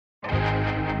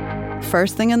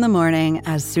First thing in the morning,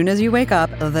 as soon as you wake up,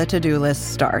 the to-do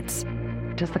list starts.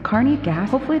 Does the car need gas?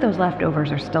 Hopefully those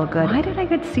leftovers are still good. Why did I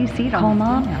get CC'd on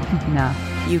Mom? No.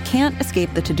 You can't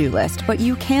escape the to-do list, but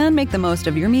you can make the most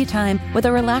of your me time with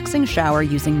a relaxing shower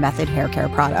using Method Hair Care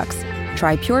products.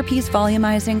 Try Pure Peace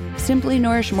Volumizing, Simply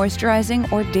Nourish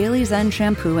Moisturizing, or Daily Zen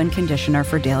Shampoo and Conditioner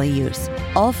for daily use.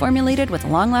 All formulated with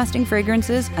long-lasting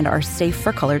fragrances and are safe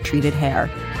for color-treated hair.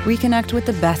 Reconnect with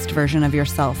the best version of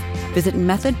yourself. Visit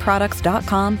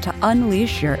methodproducts.com to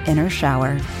unleash your inner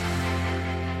shower.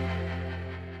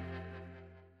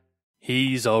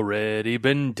 He's already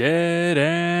been dead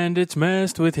and it's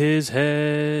messed with his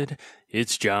head.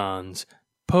 It's John's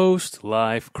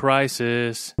Post-Life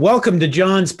Crisis. Welcome to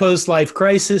John's Post-Life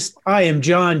Crisis. I am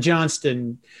John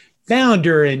Johnston,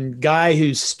 founder and guy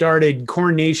who started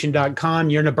CornNation.com,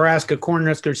 your Nebraska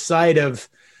Cornhusker site of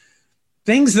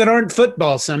things that aren't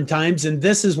football sometimes, and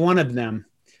this is one of them.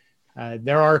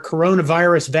 There are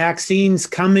coronavirus vaccines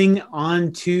coming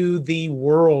onto the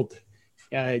world,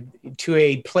 to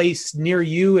a place near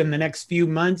you in the next few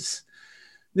months.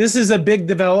 This is a big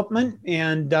development,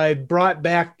 and I brought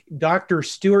back Dr.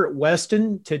 Stuart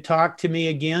Weston to talk to me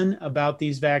again about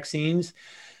these vaccines.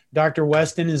 Dr.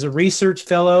 Weston is a research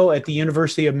fellow at the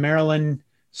University of Maryland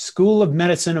School of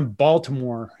Medicine in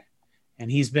Baltimore,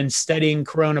 and he's been studying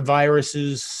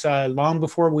coronaviruses long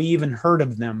before we even heard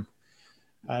of them.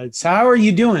 So how are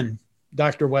you doing,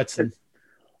 Dr. Weston?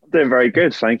 Doing very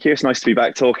good, thank you. It's nice to be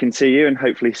back talking to you and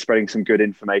hopefully spreading some good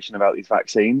information about these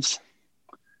vaccines.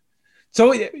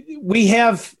 So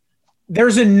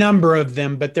there's a number of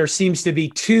them, but there seems to be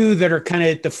two that are kind of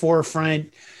at the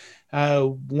forefront.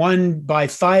 One by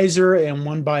Pfizer and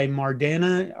one by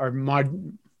Moderna.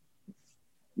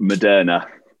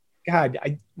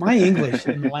 God, my English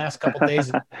in the last couple of days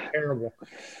is terrible.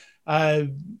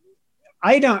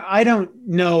 I don't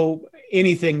know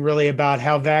anything really about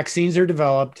how vaccines are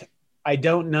developed. I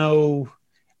don't know.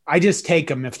 I just take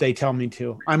them if they tell me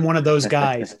to. I'm one of those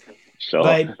guys. Sure.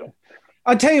 But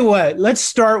I'll tell you what, let's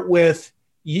start with,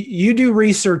 you do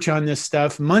research on this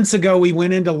stuff. Months ago, we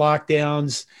went into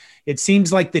lockdowns. It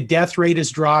seems like the death rate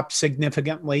has dropped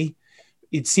significantly.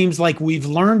 It seems like we've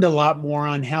learned a lot more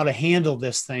on how to handle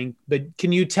this thing. But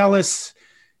can you tell us,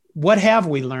 what have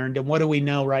we learned and what do we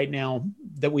know right now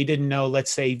that we didn't know,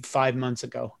 let's say, 5 months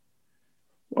ago?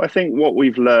 Well, I think what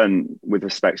we've learned with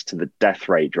respects to the death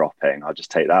rate dropping, I'll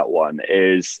just take that one,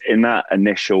 is in that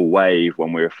initial wave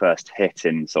when we were first hit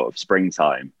in sort of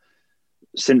springtime,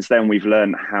 since then we've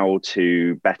learned how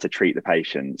to better treat the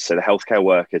patients. So the healthcare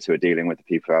workers who are dealing with the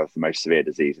people who have the most severe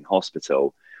disease in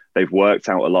hospital, they've worked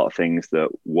out a lot of things that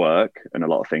work and a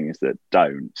lot of things that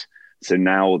don't. So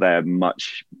now they're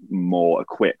much more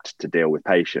equipped to deal with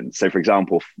patients. So for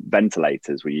example,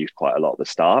 ventilators were used quite a lot at the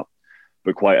start,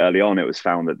 but quite early on, it was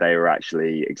found that they were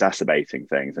actually exacerbating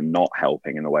things and not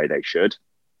helping in the way they should.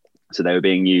 So they were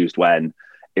being used when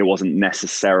it wasn't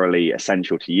necessarily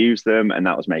essential to use them, and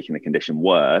that was making the condition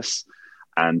worse.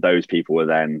 And those people were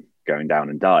then going down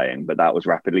and dying. But that was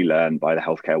rapidly learned by the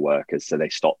healthcare workers. So they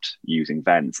stopped using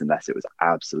vents unless it was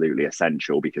absolutely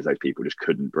essential because those people just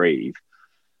couldn't breathe.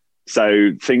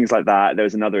 So things like that. There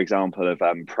was another example of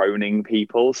proning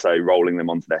people. So rolling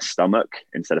them onto their stomach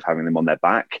instead of having them on their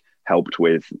back helped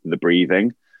with the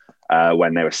breathing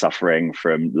when they were suffering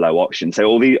from low oxygen. So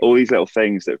all these little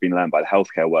things that have been learned by the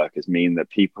healthcare workers mean that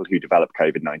people who develop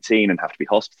COVID-19 and have to be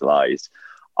hospitalized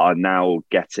are now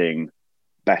getting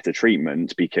better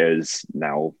treatment because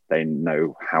now they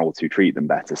know how to treat them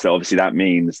better. So obviously that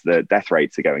means that death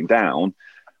rates are going down.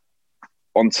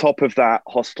 On top of that,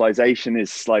 hospitalization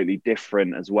is slightly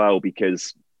different as well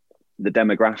because the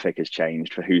demographic has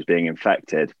changed for who's being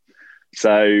infected.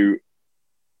 So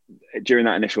during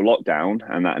that initial lockdown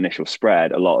and that initial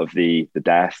spread, a lot of the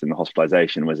death and the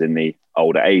hospitalization was in the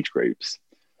older age groups.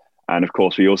 And of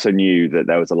course, we also knew that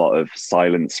there was a lot of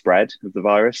silent spread of the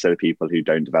virus, so people who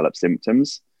don't develop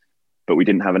symptoms, but we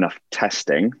didn't have enough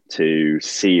testing to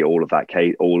see all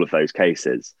of those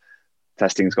cases.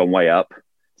 Testing's gone way up.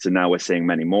 So now we're seeing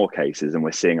many more cases, and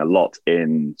we're seeing a lot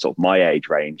in sort of my age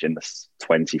range in the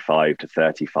 25 to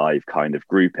 35 kind of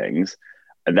groupings.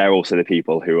 And they're also the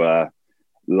people who are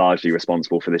largely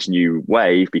responsible for this new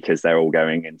wave because they're all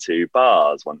going into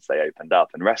bars once they opened up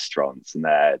and restaurants, and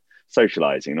they're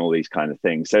socializing and all these kind of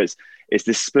things. So it's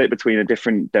this split between a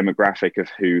different demographic of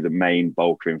who the main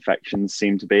bulk of infections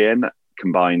seem to be in,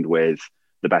 combined with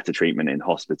the better treatment in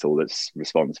hospital that's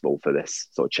responsible for this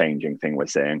sort of changing thing we're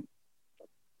seeing.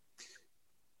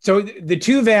 So the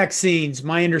two vaccines,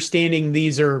 my understanding,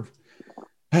 these are,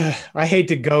 I hate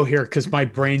to go here because my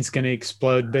brain's going to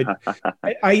explode, but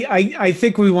I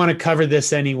think we want to cover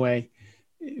this anyway.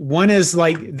 one is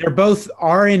like they're both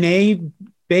RNA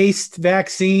based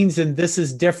vaccines, and this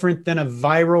is different than a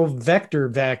viral vector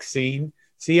vaccine.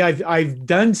 See, I've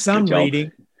done some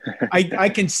reading. I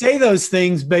can say those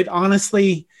things, but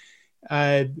honestly,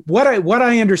 what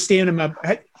I understand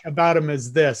about them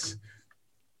is this.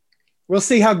 We'll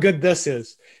see how good this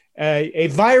is. A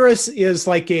virus is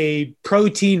like a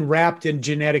protein wrapped in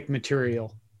genetic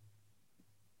material.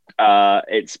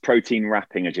 It's protein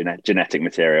wrapping a genetic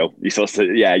material. You said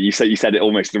it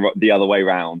almost the other way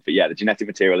around, but yeah, the genetic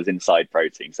material is inside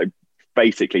protein. So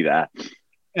basically there.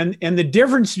 And the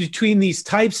difference between these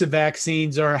types of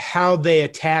vaccines are how they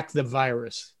attack the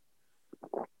virus.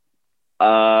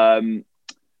 Not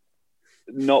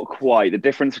quite. The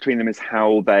difference between them is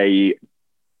how they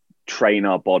train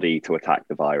our body to attack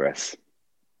the virus.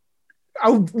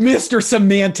 Oh, Mr.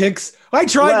 Semantics. I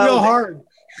tried real hard.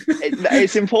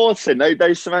 It's important.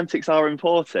 Those semantics are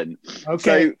important.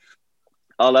 Okay.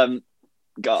 So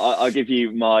I'll give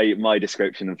you my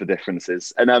description of the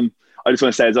differences. And I just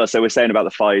want to say as well, so we're saying about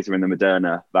the Pfizer and the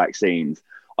Moderna vaccines.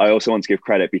 I also want to give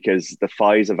credit because the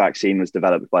Pfizer vaccine was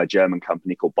developed by a German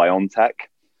company called BioNTech.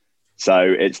 So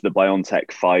it's the BioNTech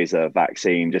Pfizer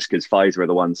vaccine, just because Pfizer are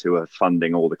the ones who are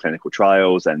funding all the clinical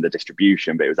trials and the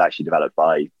distribution, but it was actually developed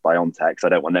by BioNTech. So I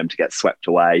don't want them to get swept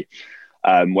away.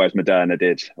 Whereas Moderna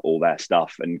did all their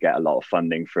stuff and get a lot of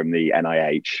funding from the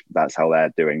NIH. That's how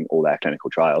they're doing all their clinical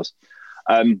trials.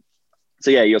 So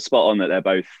yeah, you're spot on that they're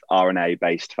both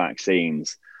RNA-based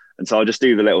vaccines. And so I'll just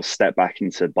do the little step back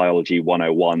into Biology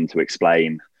 101 to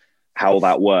explain how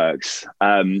that works.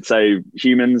 So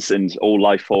humans and all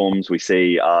life forms we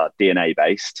see are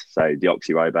DNA-based, so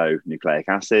deoxyribonucleic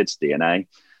acid, DNA.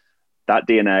 That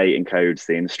DNA encodes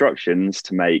the instructions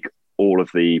to make all of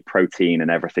the protein,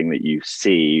 and everything that you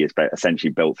see is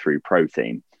essentially built through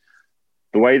protein.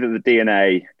 The way that the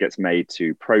DNA gets made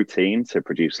to protein to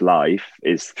produce life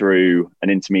is through an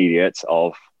intermediate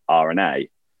of RNA.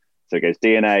 So it goes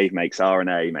DNA makes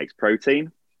RNA makes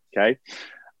protein, okay?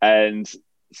 And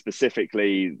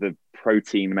specifically, the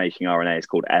protein making RNA is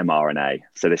called mRNA.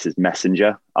 So this is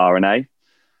messenger RNA.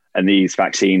 And these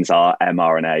vaccines are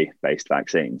mRNA-based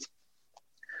vaccines.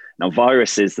 Now,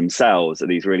 viruses themselves are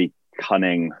these really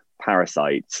cunning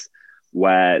parasites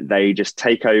where they just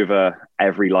take over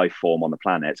every life form on the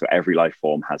planet. So every life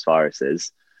form has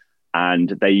viruses. And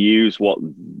they use what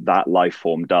that life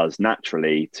form does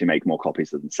naturally to make more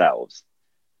copies of themselves.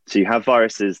 So you have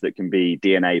viruses that can be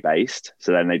DNA based.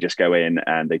 So then they just go in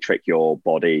and they trick your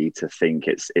body to think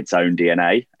it's its own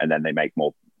DNA. And then they make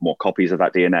more copies of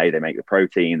that DNA. They make the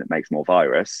protein that makes more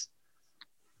virus.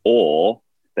 Or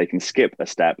they can skip a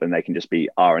step and they can just be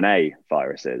RNA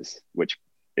viruses, which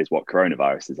is what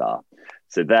coronaviruses are.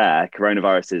 So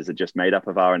coronaviruses are just made up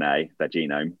of RNA, their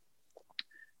genome.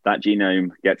 That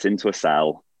genome gets into a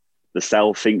cell. The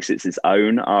cell thinks it's its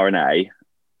own RNA,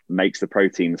 makes the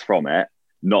proteins from it,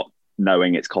 not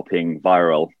knowing it's copying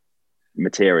viral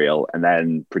material, and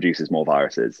then produces more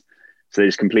viruses. So they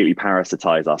just completely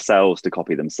parasitize our cells to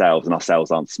copy themselves, and our cells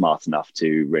aren't smart enough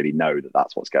to really know that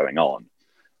that's what's going on.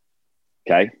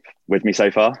 Okay, with me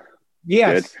so far?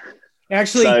 Yes. Good.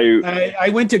 Actually, I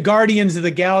went to Guardians of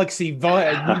the Galaxy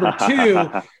number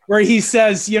 2, where he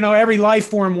says, every life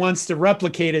form wants to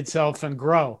replicate itself and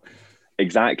grow.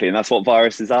 Exactly. And that's what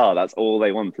viruses are. That's all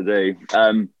they want to do.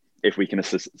 If we can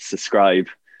subscribe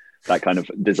that kind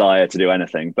of desire to do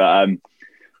anything. But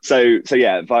so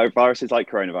yeah, viruses like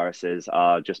coronaviruses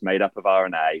are just made up of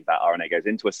RNA. That RNA goes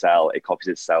into a cell, it copies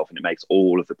itself, and it makes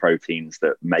all of the proteins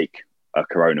that make a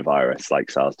coronavirus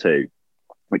like SARS-2.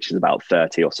 Which is about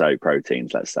 30 or so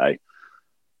proteins, let's say.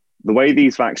 The way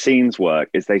these vaccines work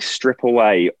is they strip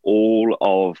away all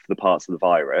of the parts of the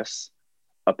virus,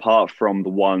 apart from the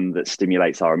one that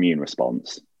stimulates our immune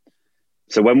response.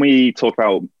 So when we talk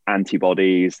about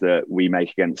antibodies that we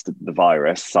make against the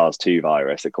virus, SARS-2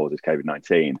 virus that causes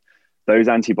COVID-19, those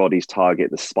antibodies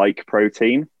target the spike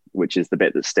protein, which is the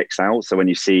bit that sticks out. So when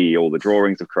you see all the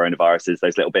drawings of coronaviruses,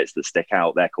 those little bits that stick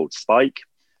out, they're called spike.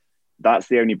 That's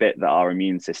the only bit that our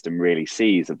immune system really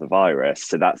sees of the virus.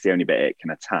 So that's the only bit it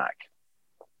can attack.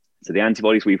 So the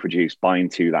antibodies we produce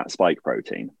bind to that spike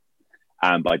protein.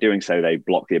 And by doing so, they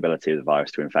block the ability of the virus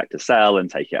to infect a cell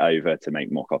and take it over to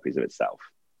make more copies of itself.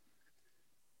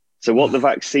 So what the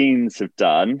vaccines have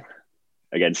done,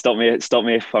 again, stop me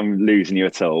if I'm losing you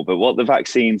at all, but what the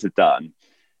vaccines have done,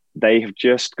 they have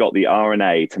just got the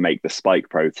RNA to make the spike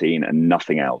protein and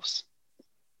nothing else.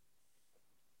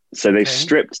 So they've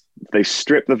stripped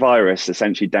the virus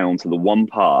essentially down to the one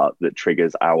part that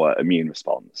triggers our immune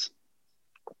response.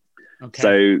 Okay.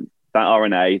 So that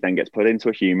RNA then gets put into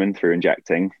a human through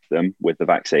injecting them with the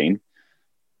vaccine.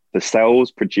 The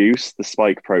cells produce the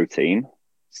spike protein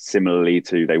similarly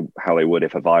to how they would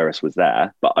if a virus was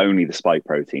there, but only the spike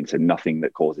protein, so nothing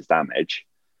that causes damage.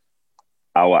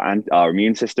 Our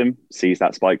immune system sees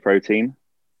that spike protein,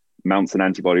 mounts an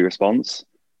antibody response,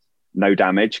 no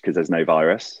damage because there's no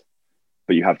virus,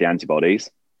 but you have the antibodies.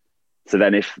 So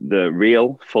then if the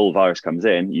real full virus comes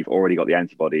in, you've already got the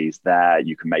antibodies there.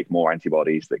 You can make more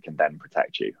antibodies that can then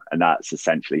protect you. And that's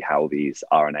essentially how these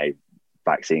RNA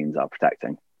vaccines are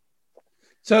protecting.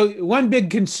 So one big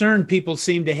concern people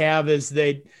seem to have is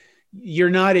that you're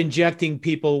not injecting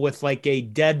people with like a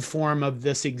dead form of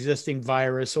this existing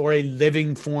virus or a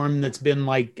living form that's been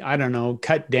like, I don't know,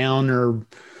 cut down or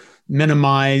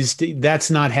minimized.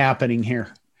 That's not happening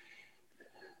here.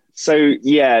 So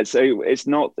it's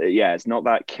not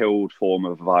that killed form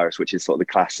of a virus, which is sort of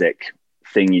the classic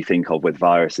thing you think of with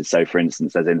viruses. So for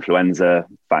instance, there's influenza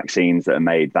vaccines that are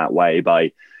made that way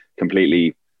by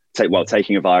completely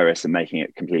taking a virus and making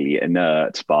it completely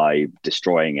inert by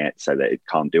destroying it so that it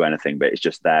can't do anything, but it's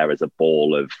just there as a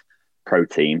ball of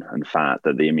protein and fat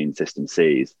that the immune system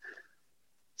sees.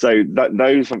 So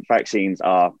those vaccines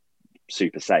are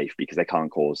super safe because they can't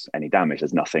cause any damage.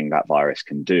 There's nothing that virus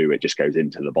can do. It just goes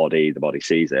into the body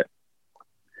sees it.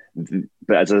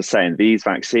 But as I was saying, these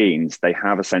vaccines, they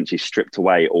have essentially stripped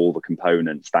away all the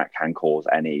components that can cause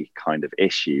any kind of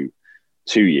issue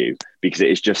to you, because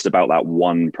it is just about that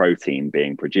one protein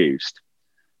being produced.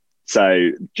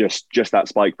 So just that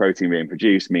spike protein being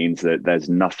produced means that there's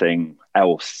nothing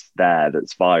else there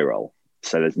that's viral.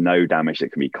 So there's no damage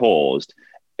that can be caused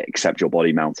except your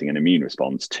body mounting an immune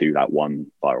response to that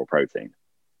one viral protein.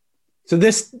 So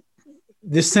this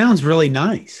sounds really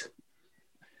nice.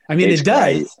 I mean, it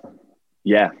does.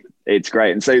 Yeah, it's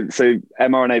great. And so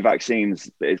mRNA vaccines,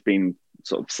 it's been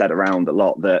sort of said around a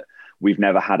lot that we've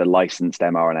never had a licensed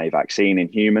mRNA vaccine in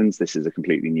humans. This is a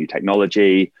completely new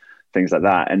technology, things like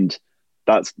that. And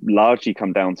that's largely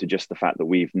come down to just the fact that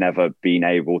we've never been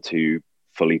able to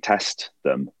fully test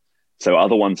them. So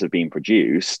other ones have been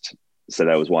produced. So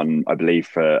there was one, I believe,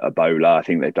 for Ebola. I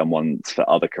think they've done ones for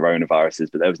other coronaviruses,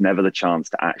 but there was never the chance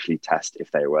to actually test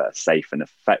if they were safe and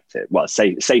effective. Well,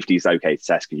 safety is okay to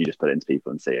test because you just put it into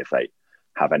people and see if they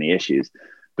have any issues.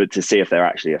 But to see if they're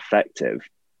actually effective,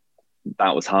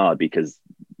 that was hard because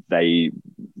the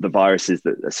viruses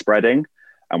that are spreading,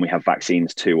 and we have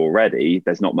vaccines too already,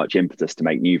 there's not much impetus to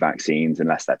make new vaccines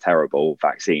unless they're terrible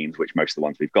vaccines, which most of the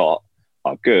ones we've got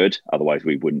are good. Otherwise,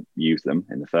 we wouldn't use them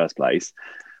in the first place.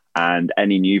 And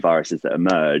any new viruses that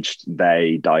emerged,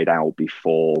 they died out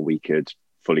before we could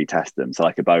fully test them. So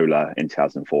like Ebola in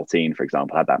 2014, for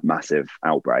example, had that massive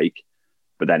outbreak,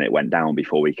 but then it went down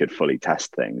before we could fully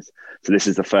test things. So this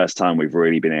is the first time we've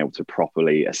really been able to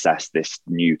properly assess this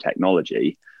new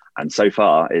technology. And so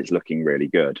far, it's looking really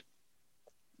good.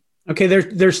 Okay,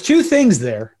 there's two things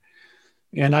there.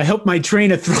 And I hope my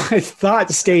train of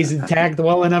thought stays intact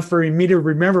well enough for me to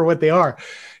remember what they are.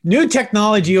 New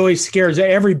technology always scares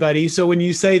everybody. So when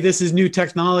you say this is new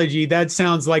technology, that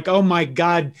sounds like, oh my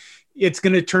God, it's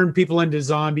going to turn people into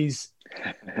zombies.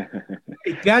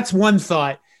 That's one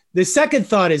thought. The second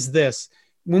thought is this.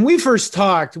 When we first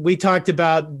talked, we talked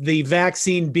about the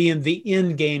vaccine being the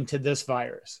end game to this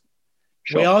virus.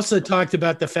 Sure. We also talked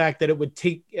about the fact that it would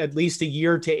take at least a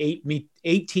year to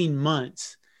 18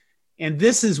 months. And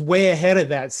this is way ahead of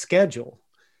that schedule.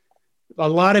 A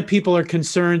lot of people are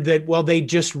concerned that, well, they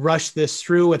just rushed this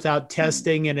through without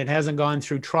testing and it hasn't gone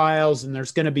through trials and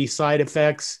there's going to be side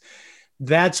effects.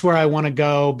 That's where I want to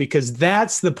go, because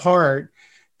that's the part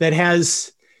that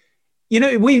has,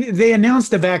 they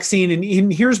announced a vaccine,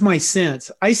 and here's my sense.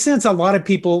 I sense a lot of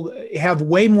people have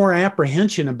way more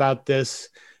apprehension about this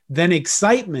than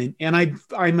excitement. And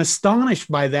I'm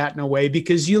astonished by that in a way,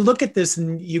 because you look at this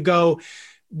and you go,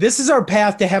 this is our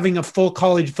path to having a full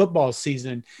college football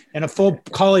season and a full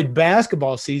college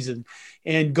basketball season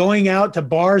and going out to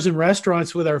bars and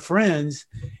restaurants with our friends.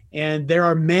 And there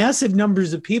are massive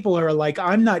numbers of people who are like,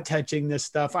 I'm not touching this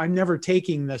stuff. I'm never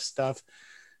taking this stuff.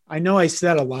 I know I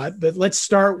said a lot, but let's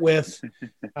start with,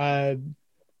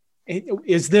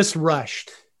 is this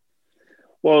rushed?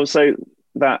 Well, so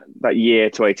that year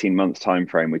to 18 months time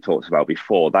frame we talked about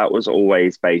before, that was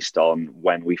always based on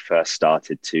when we first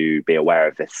started to be aware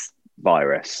of this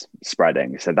virus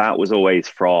spreading. So that was always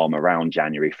from around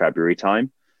January, February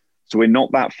time. So we're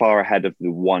not that far ahead of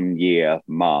the 1 year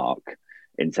mark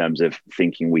in terms of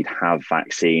thinking we'd have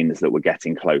vaccines that were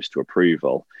getting close to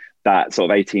approval. That sort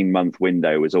of 18-month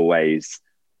window was always,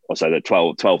 also the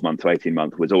 12-month to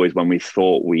 18-month was always when we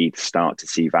thought we'd start to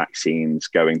see vaccines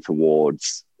going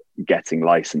towards getting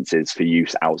licenses for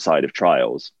use outside of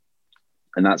trials.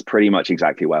 And that's pretty much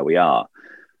exactly where we are.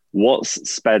 What's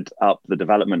sped up the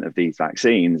development of these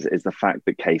vaccines is the fact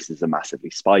that cases are massively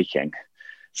spiking.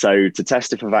 So to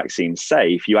test if a vaccine's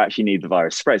safe, you actually need the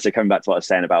virus spread. So coming back to what I was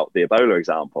saying about the Ebola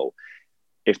example,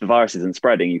 if the virus isn't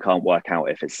spreading, you can't work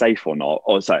out if it's safe or not,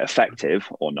 or sorry, effective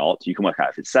or not. You can work out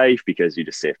if it's safe because you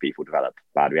just see if people develop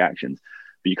bad reactions,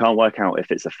 but you can't work out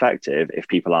if it's effective if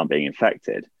people aren't being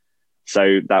infected.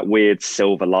 So that weird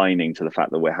silver lining to the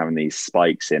fact that we're having these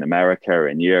spikes in America,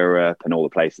 in Europe, and all the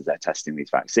places they're testing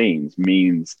these vaccines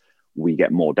means we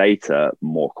get more data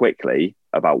more quickly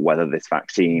about whether this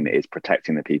vaccine is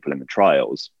protecting the people in the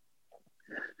trials.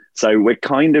 So we're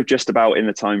kind of just about in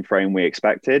the time frame we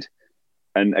expected.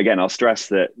 And again, I'll stress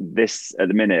that this, at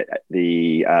the minute,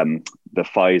 the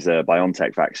Pfizer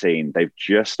BioNTech vaccine, they've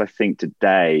just, I think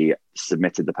today,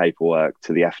 submitted the paperwork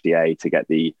to the FDA to get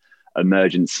the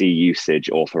emergency usage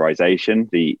authorization,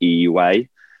 the EUA.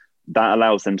 That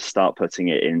allows them to start putting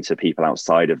it into people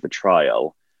outside of the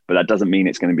trial, but that doesn't mean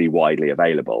it's going to be widely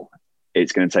available.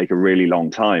 It's going to take a really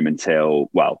long time until,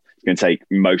 well, it's going to take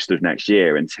most of next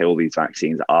year until these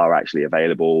vaccines are actually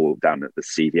available down at the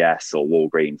CVS or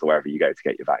Walgreens or wherever you go to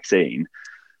get your vaccine.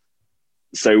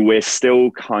 So we're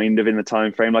still kind of in the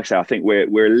time frame. Like I say, I think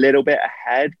we're a little bit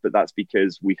ahead, but that's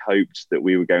because we hoped that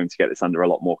we were going to get this under a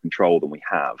lot more control than we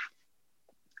have.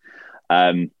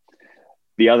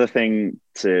 The other thing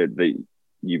that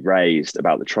you raised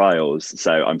about the trials,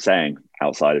 so I'm saying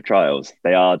outside of trials,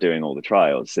 they are doing all the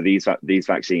trials. So these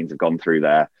vaccines have gone through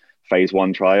their phase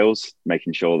 1 trials,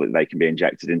 making sure that they can be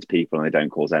injected into people and they don't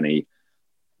cause any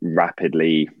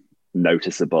rapidly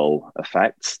noticeable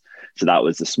effects. So that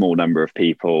was a small number of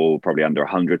people, probably under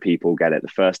 100 people get it the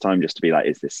first time, just to be like,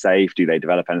 is this safe? Do they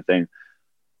develop anything?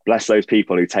 Bless those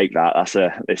people who take that.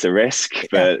 It's a risk,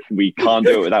 but we can't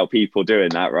do it without people doing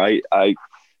that, right? I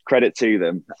credit to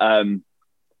them.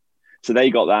 So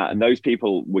they got that, and those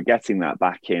people were getting that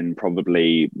back in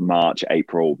probably March,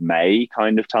 April, May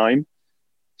kind of time.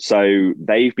 So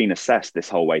they've been assessed this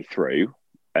whole way through,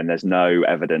 and there's no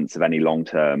evidence of any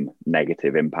long-term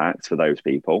negative impacts for those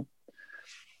people.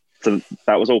 So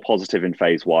that was all positive in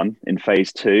phase 1. In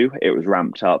phase 2, it was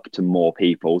ramped up to more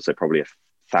people, so probably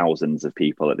thousands of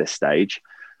people at this stage.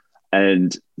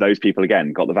 And those people,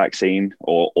 again, got the vaccine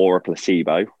or a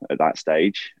placebo at that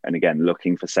stage. And again,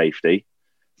 looking for safety,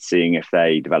 seeing if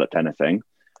they developed anything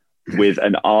with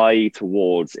an eye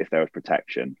towards if there was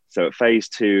protection. So at phase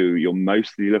 2, you're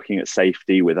mostly looking at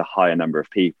safety with a higher number of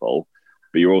people,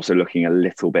 but you're also looking a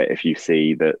little bit if you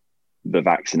see that the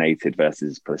vaccinated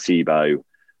versus placebo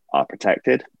are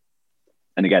protected.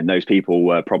 And again, those people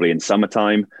were probably in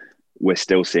summertime. We're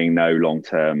still seeing no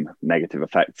long-term negative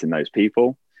effects in those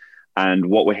people. And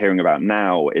what we're hearing about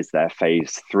now is their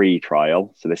phase 3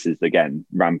 trial. So this is, again,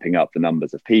 ramping up the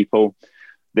numbers of people.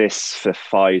 This for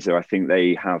Pfizer, I think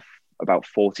they have about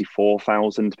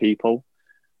 44,000 people,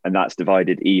 and that's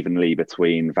divided evenly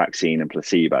between vaccine and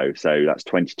placebo. So that's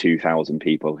 22,000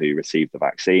 people who received the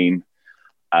vaccine.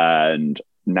 And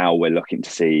now we're looking to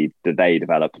see, do they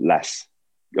develop less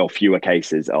or fewer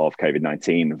cases of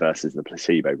COVID-19 versus the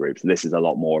placebo group? So this is a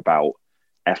lot more about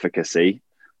efficacy,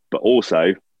 but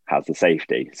also has the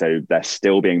safety. So they're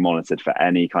still being monitored for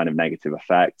any kind of negative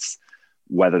effects,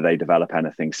 whether they develop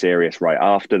anything serious right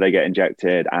after they get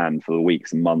injected and for the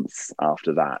weeks and months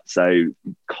after that. So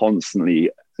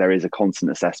constantly, there is a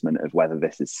constant assessment of whether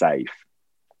this is safe.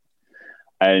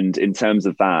 And in terms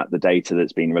of that, the data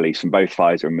that's been released from both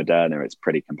Pfizer and Moderna, it's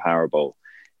pretty comparable.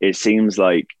 It seems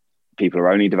like people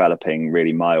are only developing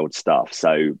really mild stuff.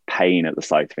 So pain at the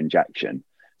site of injection.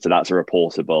 So that's a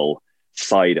reportable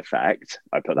side effect.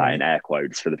 I put that in air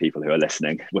quotes for the people who are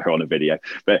listening. We're on a video,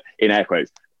 but in air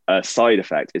quotes, a side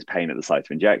effect is pain at the site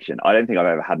of injection. I don't think I've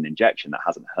ever had an injection that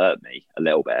hasn't hurt me a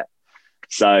little bit.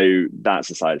 So that's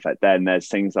a side effect. Then there's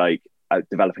things like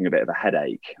developing a bit of a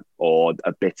headache or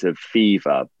a bit of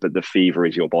fever, but the fever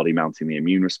is your body mounting the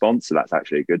immune response. So that's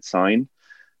actually a good sign,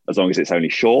 as long as it's only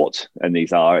short. And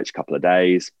it's a couple of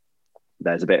days.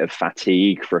 There's a bit of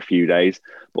fatigue for a few days,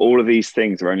 but all of these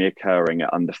things are only occurring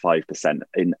at under 5%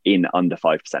 in under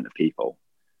 5% of people.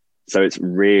 So it's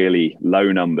really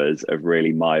low numbers of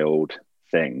really mild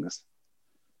things.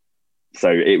 So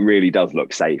it really does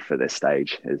look safe at this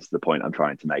stage, is the point I'm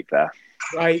trying to make there.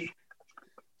 Right.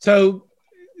 So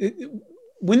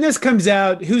when this comes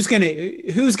out, who's going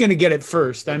to get it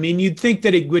first? I mean, you'd think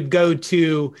that it would go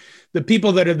to the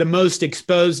people that are the most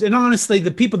exposed, and honestly,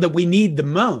 the people that we need the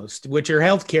most, which are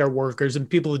healthcare workers and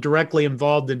people directly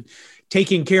involved in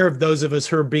taking care of those of us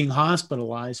who are being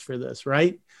hospitalized for this,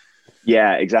 right?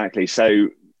 Yeah, exactly. So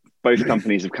both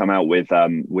companies have come out with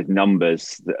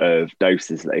numbers of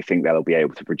doses that they think they'll be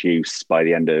able to produce by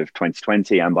the end of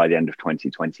 2020 and by the end of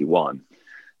 2021.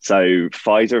 So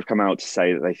Pfizer have come out to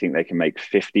say that they think they can make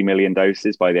 50 million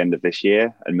doses by the end of this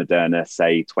year, and Moderna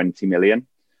say 20 million.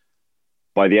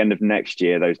 By the end of next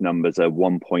year, those numbers are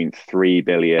 1.3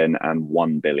 billion and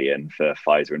 1 billion for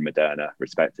Pfizer and Moderna,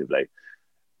 respectively.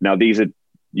 Now, you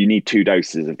need 2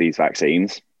 doses of these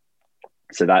vaccines.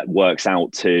 So that works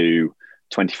out to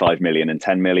 25 million and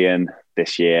 10 million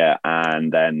this year,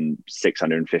 and then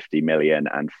 650 million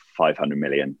and 500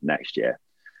 million next year.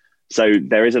 So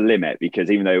there is a limit, because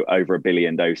even though over 1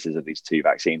 billion doses of these 2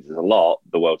 vaccines is a lot,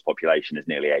 the world's population is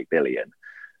nearly 8 billion.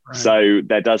 Right. So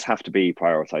there does have to be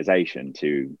prioritization,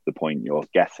 to the point you're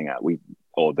getting at.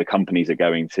 The companies are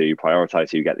going to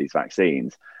prioritize who get these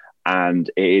vaccines. And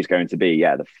it is going to be,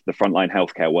 the frontline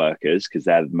healthcare workers, because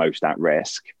they're the most at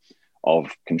risk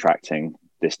of contracting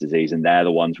this disease. And they're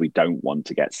the ones we don't want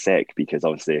to get sick, because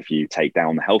obviously if you take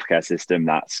down the healthcare system,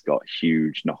 that's got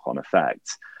huge knock-on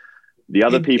effects. The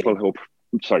other people who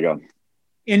sorry, go on.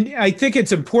 And I think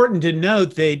it's important to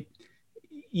note that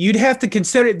you'd have to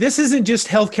consider, this isn't just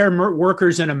healthcare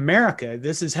workers in America.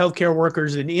 This is healthcare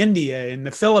workers in India, in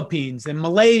the Philippines, in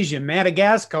Malaysia,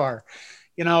 Madagascar,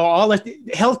 all the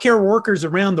healthcare workers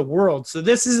around the world. So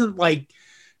this isn't like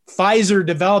Pfizer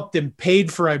developed and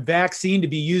paid for a vaccine to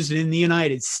be used in the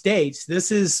United States.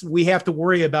 We have to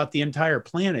worry about the entire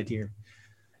planet here.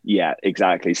 Yeah,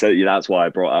 exactly. So that's why I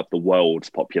brought up the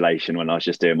world's population when I was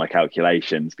just doing my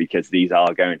calculations, because these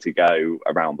are going to go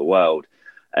around the world.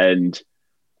 And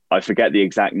I forget the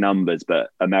exact numbers,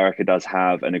 but America does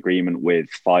have an agreement with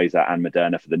Pfizer and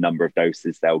Moderna for the number of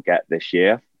doses they'll get this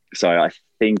year. So I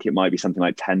think it might be something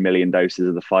like 10 million doses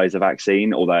of the Pfizer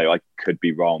vaccine, although I could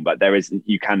be wrong. But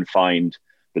you can find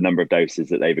the number of doses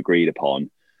that they've agreed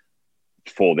upon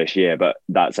for this year, but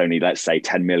that's only, let's say,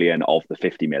 10 million of the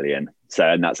 50 million. So,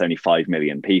 and that's only 5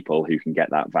 million people who can get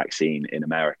that vaccine in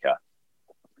America.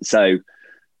 So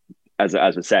as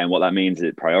we're saying, what that means is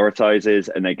it prioritizes,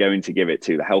 and they're going to give it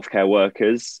to the healthcare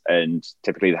workers. And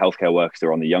typically the healthcare workers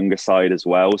are on the younger side as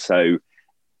well. So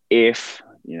if,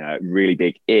 really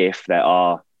big, if there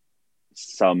are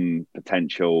some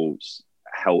potential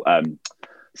health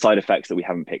side effects that we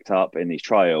haven't picked up in these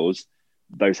trials,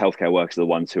 those healthcare workers are the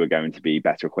ones who are going to be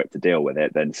better equipped to deal with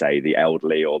it than, say, the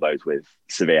elderly or those with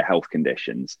severe health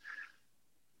conditions.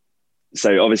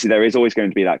 So obviously there is always going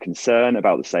to be that concern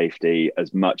about the safety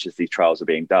as much as these trials are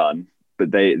being done.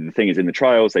 But the thing is, in the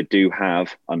trials, they do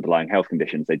have underlying health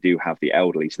conditions. They do have the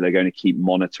elderly. So they're going to keep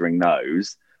monitoring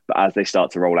those. But as they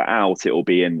start to roll it out, it will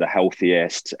be in the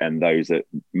healthiest and those at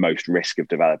most risk of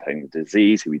developing the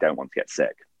disease who we don't want to get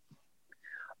sick.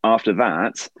 After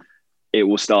that, it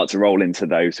will start to roll into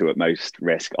those who are at most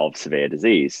risk of severe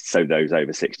disease. So those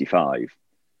over 65.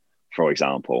 For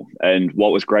example. And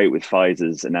what was great with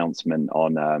Pfizer's announcement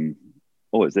on,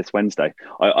 it's this Wednesday.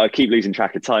 I keep losing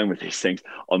track of time with these things.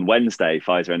 On Wednesday,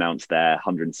 Pfizer announced their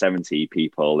 170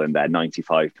 people and their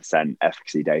 95%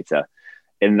 efficacy data.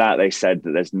 In that, they said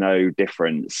that there's no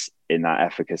difference in that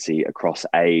efficacy across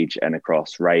age and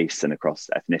across race and across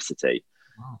ethnicity.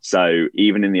 Wow. So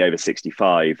even in the over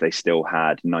 65, they still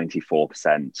had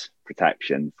 94%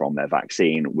 protection from their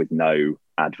vaccine with no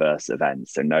adverse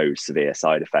events, so no severe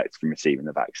side effects from receiving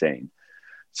the vaccine.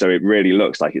 So it really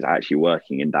looks like it's actually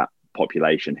working in that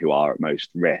population who are at most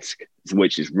risk,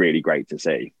 which is really great to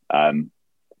see.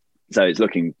 So it's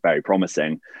looking very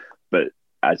promising, but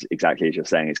exactly as you're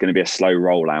saying, it's going to be a slow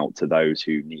rollout to those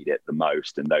who need it the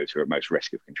most and those who are at most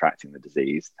risk of contracting the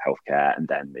disease, healthcare, and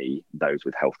then those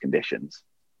with health conditions.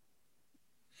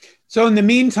 So in the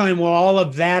meantime, while all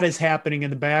of that is happening in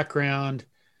the background,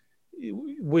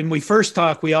 when we first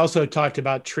talked, we also talked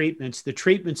about treatments. The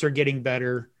treatments are getting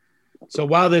better. So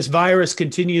while this virus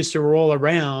continues to roll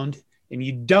around, and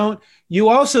you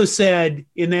also said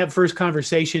in that first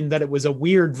conversation that it was a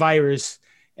weird virus,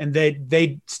 and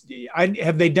that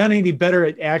have they done any better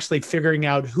at actually figuring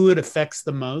out who it affects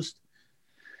the most?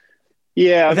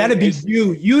 Yeah, that'd be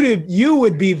you. You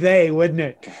would be they, wouldn't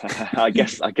it? I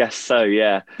guess so.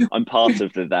 Yeah, I'm part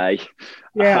of the they.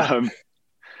 Yeah.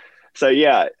 So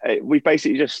yeah, we've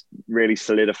basically just really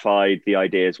solidified the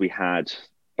ideas we had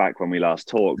back when we last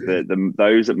talked. That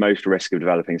those at most risk of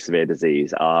developing severe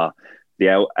disease are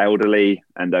the elderly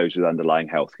and those with underlying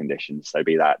health conditions. So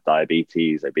be that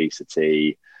diabetes,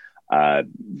 obesity,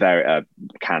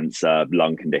 cancer,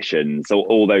 lung conditions,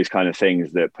 all those kind of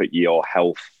things that put your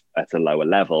health at a lower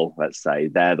level, let's say,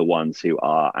 they're the ones who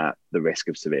are at the risk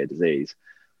of severe disease.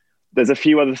 There's a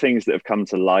few other things that have come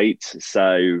to light.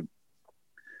 So,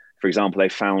 for example, they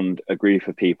found a group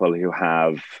of people who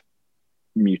have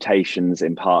mutations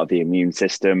in part of the immune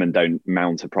system and don't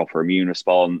mount a proper immune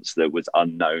response that was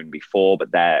unknown before,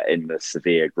 but they're in the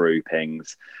severe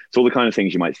groupings. So all the kind of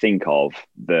things you might think of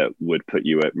that would put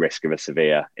you at risk of a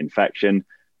severe infection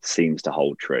seems to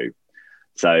hold true.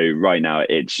 So right now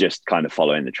it's just kind of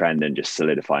following the trend and just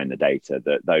solidifying the data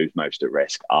that those most at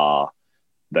risk are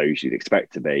those you'd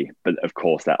expect to be. But of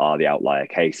course, there are the outlier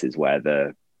cases where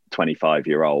the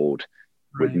 25-year-old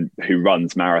who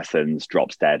runs marathons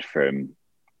drops dead from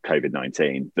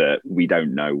COVID-19, that we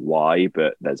don't know why,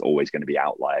 but there's always going to be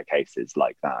outlier cases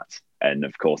like that. And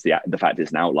of course, the fact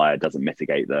it's an outlier doesn't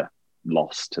mitigate the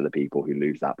loss to the people who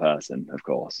lose that person, of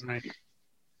course. Right.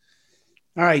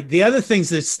 All right. The other things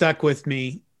that stuck with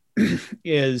me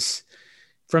is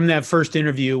from that first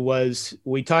interview was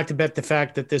we talked about the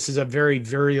fact that this is a very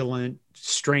virulent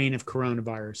strain of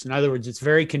coronavirus. In other words, it's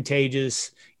very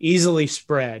contagious, easily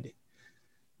spread.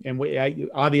 And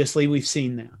obviously we've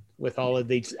seen that with all of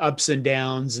these ups and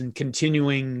downs and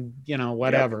continuing,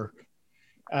 whatever.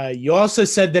 Yep. You also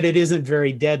said that it isn't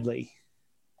very deadly,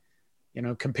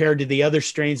 compared to the other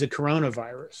strains of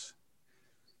coronavirus.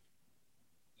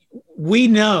 We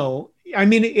know, I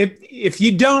mean, if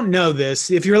you don't know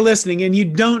this, if you're listening and you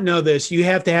don't know this, you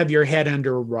have to have your head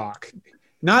under a rock.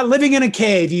 Not living in a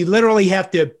cave, you literally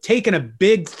have to have taken a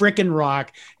big freaking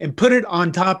rock and put it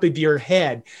on top of your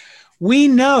head. We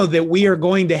know that we are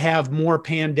going to have more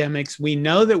pandemics. We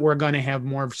know that we're going to have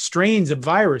more strains of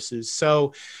viruses.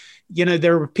 So,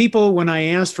 there were people when I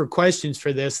asked for questions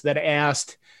for this that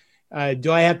asked,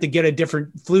 do I have to get a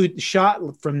different flu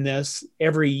shot from this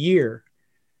every year?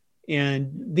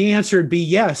 And the answer would be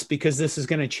yes, because this is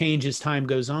going to change as time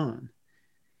goes on.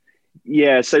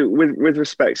 Yeah. So with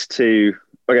respects to,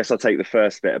 I guess I'll take the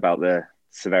first bit about the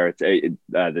severity,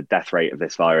 the death rate of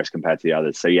this virus compared to the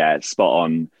others. So yeah, it's spot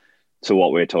on to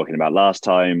what we were talking about last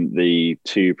time. The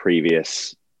two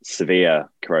previous severe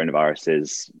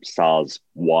coronaviruses,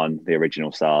 SARS-1, the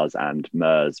original SARS, and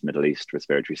MERS, Middle East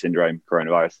Respiratory Syndrome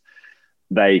coronavirus,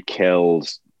 they killed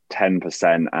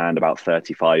 10% and about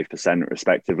 35%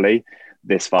 respectively.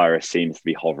 This virus seems to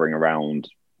be hovering around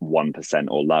 1%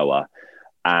 or lower.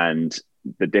 And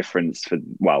the difference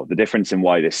in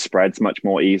why this spreads much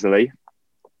more easily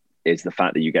is the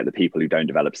fact that you get the people who don't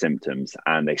develop symptoms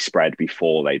and they spread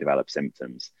before they develop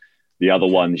symptoms. The other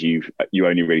ones you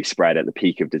only really spread at the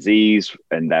peak of disease,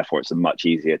 and therefore it's much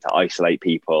easier to isolate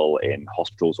people in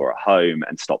hospitals or at home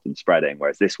and stop them spreading.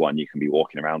 Whereas this one, you can be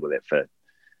walking around with it for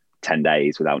 10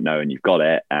 days without knowing you've got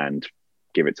it and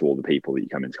give it to all the people that you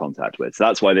come into contact with. So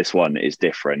that's why this one is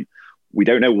different. We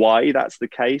don't know why that's the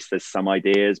case. There's some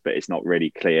ideas, but it's not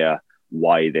really clear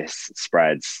why this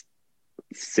spreads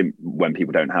when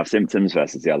people don't have symptoms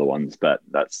versus the other ones. But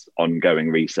that's ongoing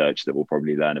research that we'll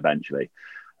probably learn eventually.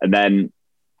 And then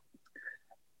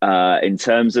in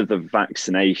terms of the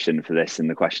vaccination for this and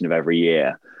the question of every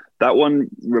year, that one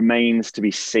remains to be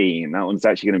seen. That one's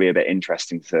actually going to be a bit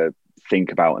interesting to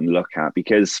think about and look at,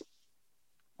 because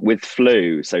with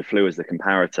flu, so flu is the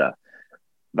comparator,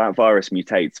 that virus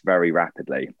mutates very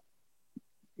rapidly.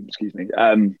 Excuse me.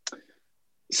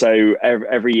 So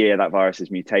every year that virus is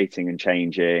mutating and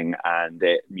changing, and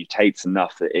it mutates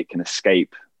enough that it can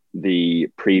escape the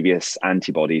previous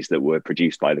antibodies that were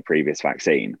produced by the previous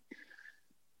vaccine.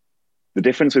 The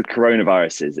difference with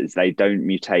coronaviruses is they don't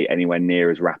mutate anywhere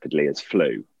near as rapidly as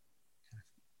flu.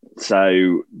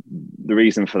 So the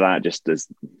reason for that, just as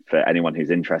for anyone who's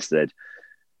interested,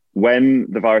 when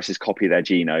the viruses copy their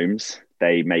genomes,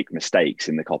 they make mistakes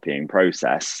in the copying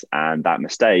process. And that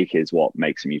mistake is what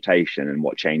makes a mutation and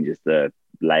what changes the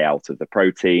layout of the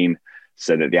protein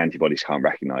so that the antibodies can't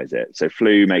recognize it. So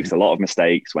flu makes a lot of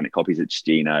mistakes when it copies its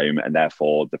genome, and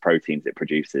therefore the proteins it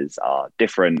produces are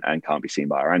different and can't be seen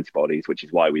by our antibodies, which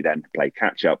is why we then play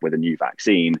catch up with a new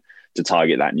vaccine to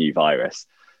target that new virus.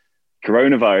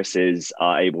 Coronaviruses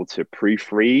are able to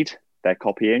proofread their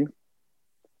copying.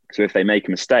 So if they make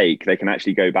a mistake, they can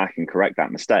actually go back and correct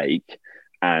that mistake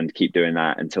and keep doing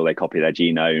that until they copy their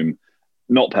genome,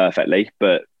 not perfectly,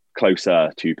 but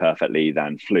closer to perfectly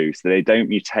than flu. So they don't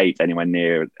mutate anywhere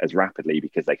near as rapidly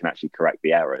because they can actually correct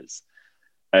the errors.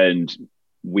 And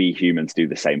we humans do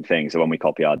the same thing. So when we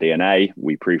copy our DNA,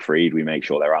 we proofread, we make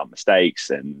sure there aren't mistakes.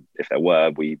 And if there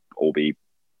were, we'd all be,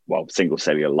 well, single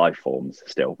cellular life forms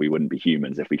still. We wouldn't be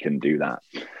humans if we couldn't do that.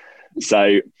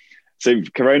 So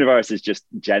coronaviruses just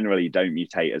generally don't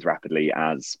mutate as rapidly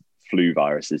as flu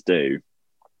viruses do.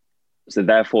 So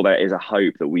therefore, there is a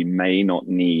hope that we may not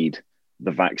need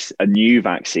a new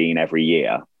vaccine every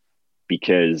year,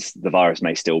 because the virus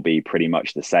may still be pretty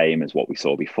much the same as what we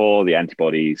saw before. The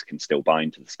antibodies can still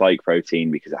bind to the spike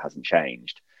protein because it hasn't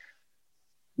changed.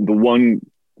 The one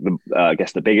I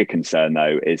guess the bigger concern,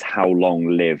 though, is how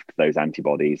long-lived those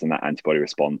antibodies and that antibody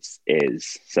response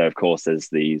is. So, of course, there's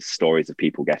these stories of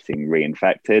people getting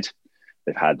reinfected.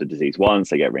 They've had the disease once,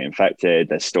 they get reinfected.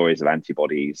 There's stories of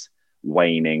antibodies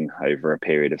waning over a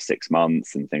period of 6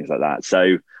 months and things like that.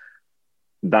 So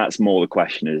that's more the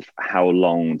question is how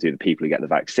long do the people who get the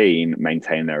vaccine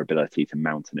maintain their ability to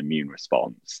mount an immune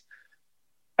response?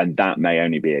 And that may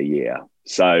only be a year.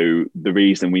 So the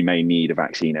reason we may need a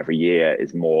vaccine every year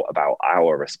is more about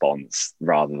our response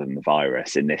rather than the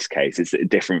virus. In this case, it's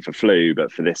different for flu,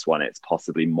 but for this one, it's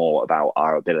possibly more about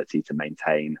our ability to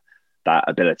maintain that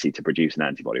ability to produce an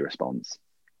antibody response.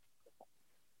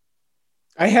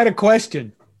 I had a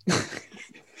question.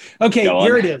 Okay,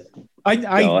 here it is.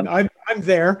 I'm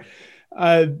there.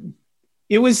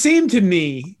 It would seem to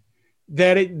me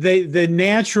that the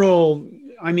natural,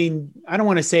 I mean, I don't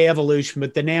want to say evolution,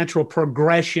 but the natural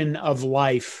progression of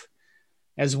life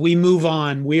as we move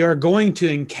on, we are going to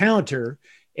encounter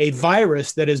a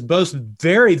virus that is both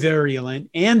very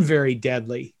virulent and very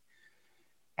deadly.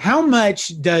 How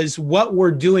much does what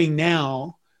we're doing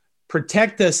now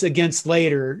protect us against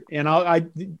later? And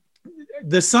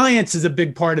the science is a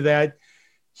big part of that.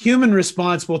 Human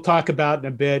response, we'll talk about in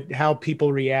a bit, how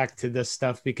people react to this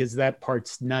stuff, because that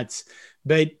part's nuts.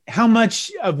 But how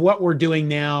much of what we're doing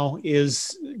now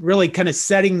is really kind of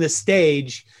setting the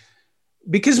stage?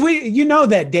 Because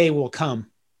that day will come.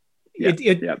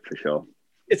 Yeah, for sure.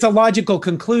 It's a logical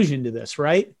conclusion to this,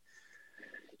 right?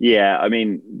 Yeah, I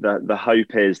mean, the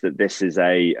hope is that this is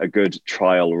a good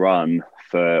trial run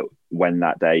for when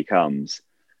that day comes,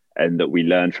 and that we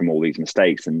learn from all these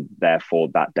mistakes, and therefore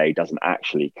that day doesn't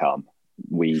actually come.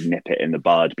 We nip it in the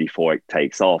bud before it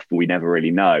takes off. We never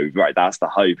really know, right? That's the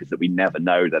hope, is that we never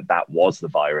know that was the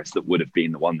virus that would have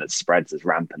been the one that spreads as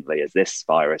rampantly as this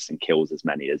virus and kills as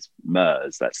many as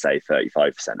MERS, let's say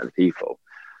 35% of the people.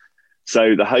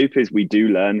 So the hope is we do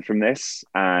learn from this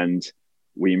and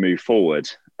we move forward.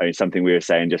 I mean, something we were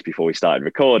saying just before we started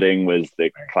recording was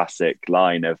the classic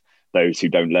line of, those who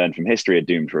don't learn from history are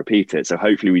doomed to repeat it. So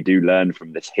hopefully we do learn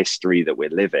from this history that we're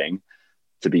living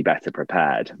to be better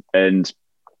prepared. And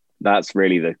that's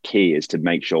really the key, is to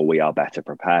make sure we are better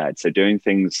prepared. So doing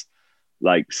things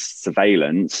like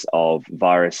surveillance of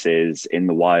viruses in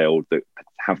the wild that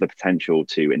have the potential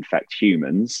to infect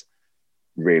humans,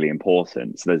 really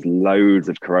important. So there's loads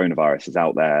of coronaviruses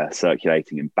out there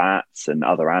circulating in bats and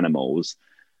other animals,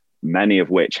 many of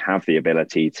which have the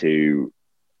ability to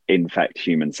infect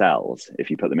human cells. If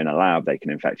you put them in a lab, they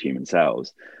can infect human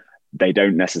cells. They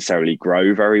don't necessarily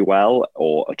grow very well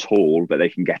or at all, but they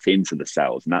can get into the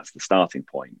cells. And that's the starting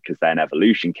point, because then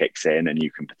evolution kicks in and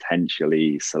you can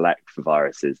potentially select for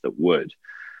viruses that would.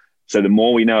 So the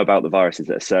more we know about the viruses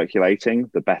that are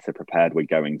circulating, the better prepared we're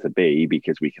going to be,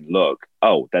 because we can look,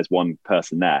 oh, there's one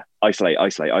person there. Isolate,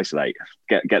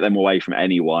 get them away from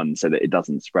anyone so that it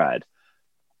doesn't spread.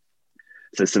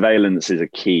 So surveillance is a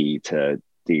key to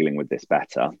dealing with this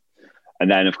better. And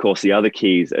then, of course, the other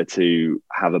keys are to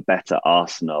have a better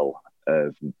arsenal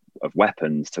of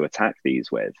weapons to attack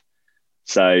these with.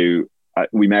 So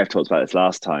we may have talked about this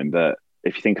last time, but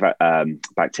if you think about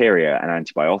bacteria and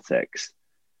antibiotics,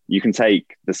 you can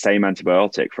take the same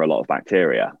antibiotic for a lot of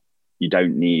bacteria. You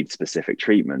don't need specific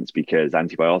treatments because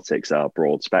antibiotics are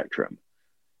broad spectrum.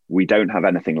 We don't have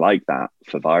anything like that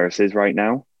for viruses right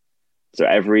now. So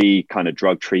every kind of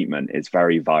drug treatment is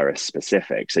very virus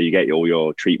specific. So you get all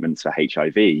your treatments for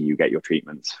HIV, you get your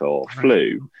treatments for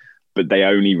flu, but they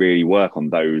only really work on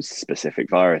those specific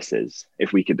viruses.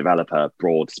 If we could develop a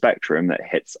broad spectrum that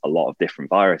hits a lot of different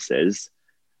viruses,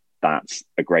 that's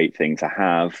a great thing to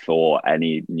have for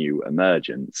any new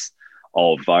emergence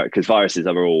of because viruses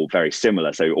are all very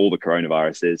similar. So all the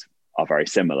coronaviruses are very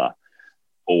similar.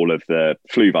 All of the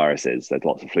flu viruses, there's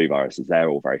lots of flu viruses, they're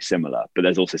all very similar, but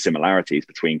there's also similarities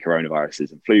between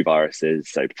coronaviruses and flu viruses.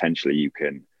 So potentially you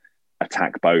can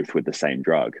attack both with the same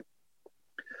drug.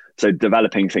 So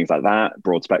developing things like that,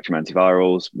 broad spectrum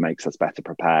antivirals, makes us better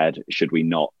prepared should we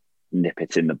not nip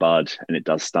it in the bud and it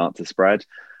does start to spread.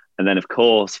 And then, of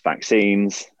course,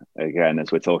 vaccines, again,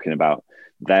 as we're talking about,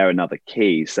 they're another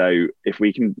key. So if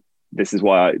we can, this is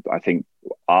why I think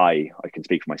I can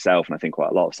speak for myself, and I think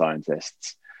quite a lot of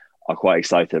scientists are quite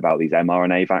excited about these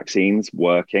mRNA vaccines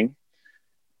working,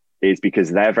 is because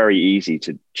they're very easy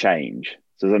to change.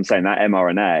 So as I'm saying, that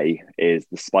mRNA is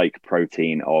the spike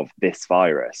protein of this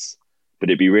virus, but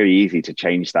it'd be really easy to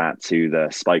change that to the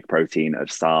spike protein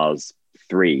of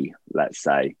SARS-3, let's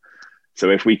say. So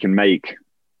if we can make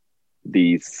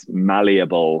these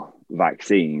malleable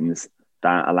vaccines,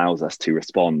 that allows us to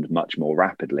respond much more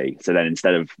rapidly. So then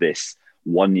instead of this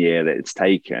 1 year that it's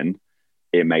taken,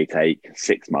 it may take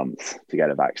 6 months to get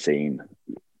a vaccine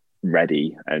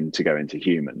ready and to go into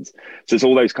humans. So it's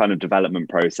all those kind of development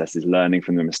processes, learning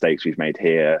from the mistakes we've made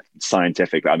here,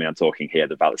 scientific. I mean, I'm talking here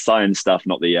about the science stuff,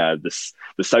 not the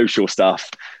social stuff.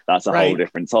 That's a whole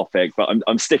different topic. But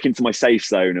I'm sticking to my safe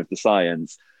zone of the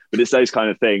science. But it's those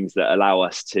kind of things that allow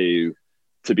us to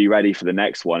be ready for the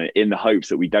next one, in the hopes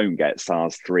that we don't get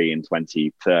SARS-3 in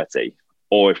 2030,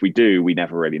 or if we do, we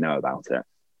never really know about it.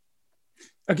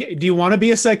 Okay, do you want to be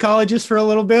a psychologist for a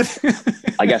little bit?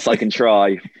 I guess I can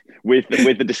try. With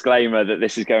the disclaimer that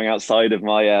this is going outside of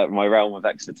my my realm of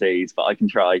expertise, but I can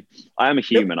try. I am a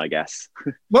human, I guess.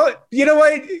 Well, you know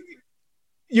what?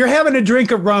 You're having a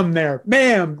drink of rum there.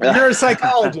 Ma'am, you're a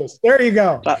psychologist. There you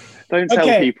go. Don't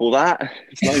tell people that.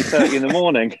 It's 9:30 in the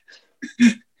morning.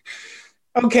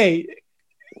 Okay.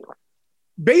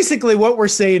 Basically, what we're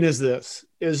saying is this,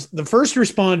 is the first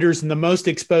responders and the most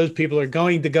exposed people are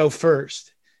going to go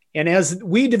first. And as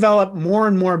we develop more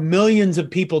and more millions of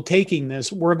people taking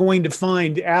this, we're going to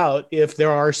find out if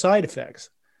there are side effects.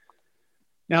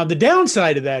 Now, the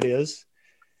downside of that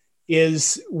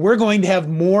is we're going to have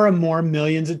more and more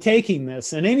millions of taking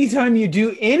this. And anytime you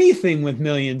do anything with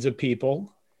millions of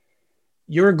people,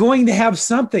 you're going to have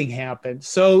something happen.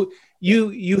 So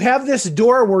you have this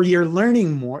door where you're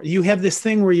learning more. You have this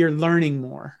thing where you're learning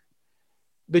more.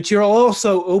 But you're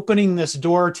also opening this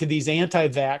door to these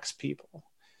anti-vax people.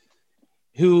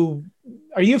 Who,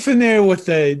 are you familiar with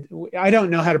I don't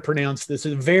know how to pronounce this, the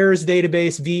VAERS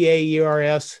database,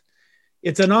 VAERS?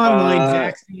 It's an online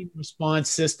vaccine response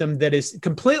system that is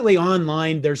completely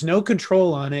online. There's no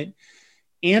control on it.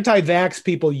 Anti-vax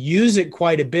people use it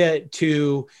quite a bit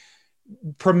to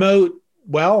promote,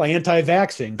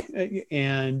 anti-vaxxing.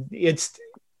 And it's,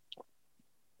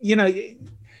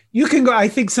 you can go, I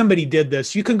think somebody did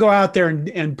this. You can go out there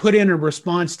and put in a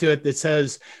response to it that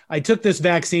says, I took this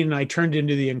vaccine and I turned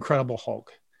into the Incredible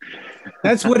Hulk.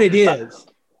 That's what it is.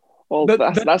 Well,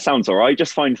 that sounds all right.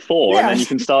 Just find Thor and then you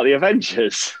can start the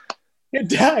Avengers. It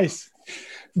does.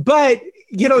 But,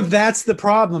 that's the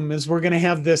problem, is we're going to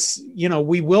have this,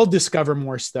 we will discover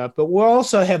more stuff, but we'll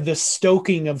also have this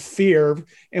stoking of fear.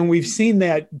 And we've seen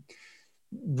that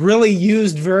really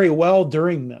used very well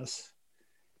during this.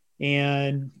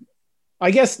 And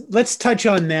I guess let's touch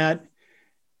on that.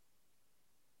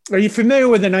 Are you familiar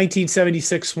with the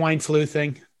 1976 swine flu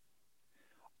thing?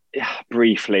 Yeah,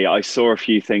 briefly. I saw a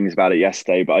few things about it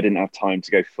yesterday, but I didn't have time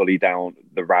to go fully down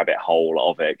the rabbit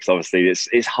hole of it, because obviously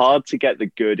it's hard to get the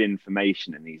good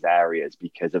information in these areas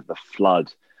because of the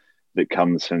flood that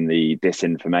comes from the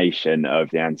disinformation of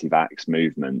the anti-vax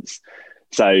movements.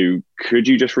 So could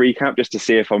you just recap just to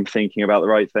see if I'm thinking about the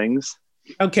right things?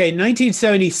 Okay,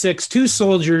 1976, 2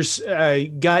 soldiers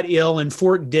got ill in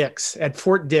Fort Dix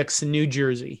in New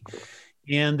Jersey.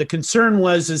 And the concern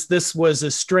was this was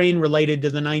a strain related to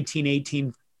the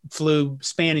 1918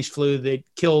 Spanish flu that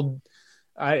killed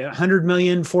 100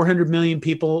 million, 400 million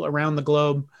people around the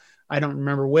globe. I don't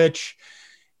remember which.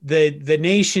 The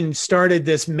nation started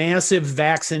this massive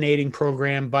vaccinating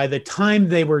program. By the time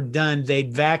they were done,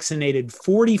 they'd vaccinated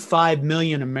 45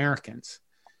 million Americans.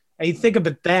 You think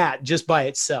about that just by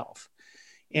itself.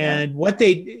 And what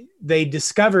they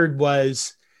discovered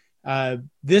was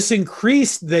this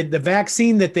increased the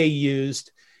vaccine that they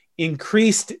used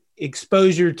increased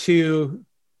exposure to,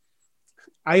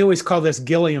 I always call this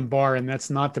Guillain-Barré, and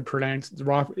that's not the pronounced,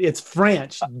 it's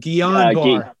French,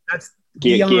 Guillain-Barré. That's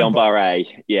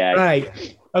Guillain-Barré. Yeah.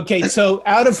 Right. Okay. So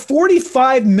out of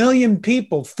 45 million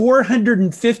people,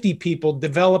 450 people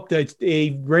developed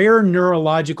a rare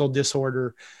neurological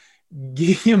disorder,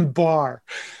 Guillain-Barré.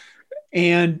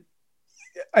 And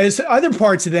as other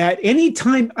parts of that,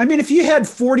 anytime, if you had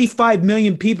 45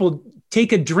 million people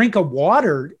take a drink of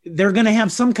water, they're going to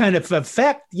have some kind of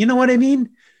effect. You know what I mean?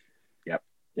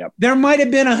 Yep. There might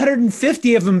have been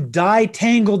 150 of them die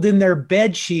tangled in their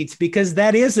bed sheets, because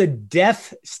that is a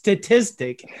death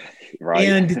statistic. Right.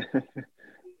 And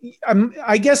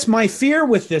I guess my fear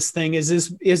with this thing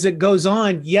is it goes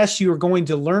on. Yes, you're going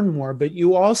to learn more, but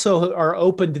you also are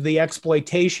open to the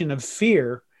exploitation of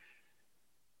fear,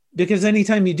 because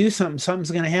anytime you do something,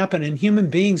 something's going to happen. And human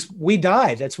beings, we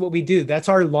die. That's what we do. That's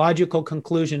our logical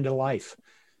conclusion to life.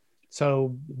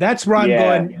 So that's where I'm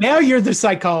going. Now you're the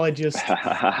psychologist.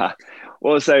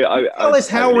 Well, so tell us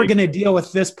how we're going to deal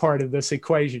with this part of this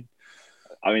equation.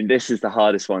 This is the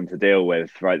hardest one to deal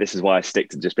with, right? This is why I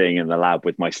stick to just being in the lab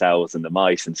with my cells and the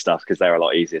mice and stuff, because they're a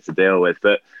lot easier to deal with.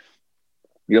 But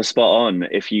you're spot on.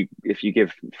 If you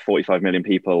give 45 million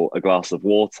people a glass of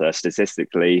water,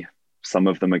 statistically, some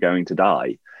of them are going to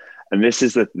die. And this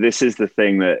is the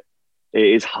thing that it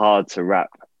is hard to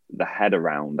wrap the head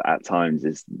around at times,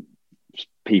 is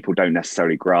people don't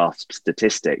necessarily grasp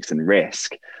statistics and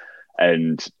risk.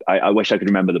 And I wish I could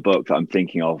remember the book that I'm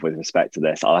thinking of with respect to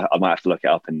this. I might have to look it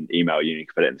up and email you. You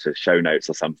can put it into show notes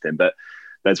or something. But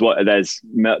there's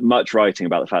much writing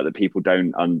about the fact that people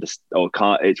don't understand or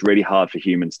can't. It's really hard for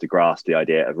humans to grasp the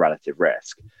idea of relative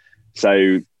risk.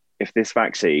 So if this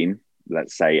vaccine,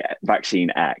 let's say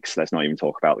vaccine X, let's not even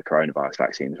talk about the coronavirus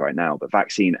vaccines right now, but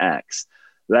vaccine X,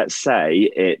 let's say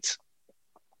it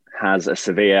has a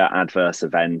severe adverse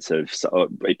event of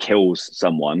it kills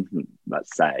someone,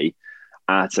 let's say,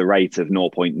 at a rate of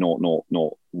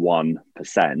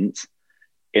 0.0001%,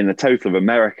 in the total of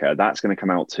America, that's going to come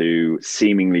out to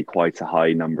seemingly quite a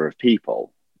high number of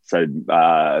people. So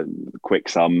quick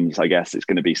sums, I guess it's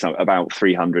going to be about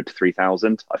 300 to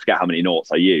 3,000. I forget how many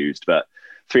noughts I used, but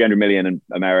 300 million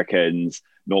Americans,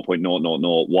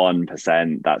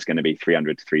 0.0001%, that's going to be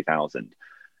 300 to 3,000.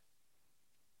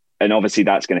 And obviously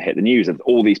that's going to hit the news of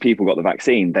all these people got the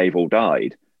vaccine, they've all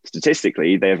died.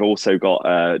 Statistically, they've also got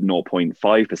a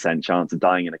 0.5% chance of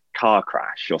dying in a car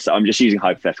crash. Or so I'm just using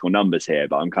hypothetical numbers here,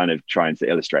 but I'm kind of trying to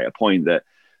illustrate a point that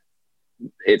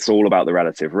it's all about the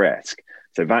relative risk.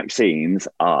 So vaccines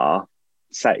are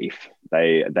safe.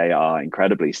 They are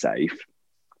incredibly safe.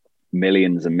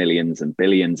 Millions and millions and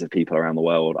billions of people around the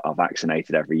world are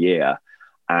vaccinated every year.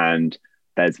 And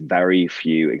there's very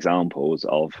few examples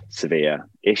of severe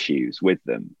issues with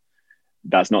them.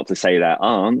 That's not to say there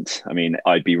aren't. I mean,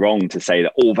 I'd be wrong to say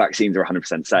that all vaccines are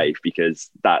 100% safe,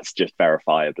 because that's just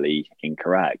verifiably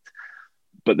incorrect.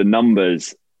 But the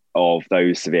numbers of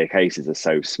those severe cases are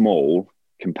so small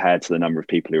compared to the number of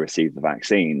people who receive the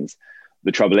vaccines.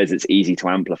 The trouble is, it's easy to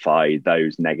amplify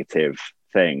those negative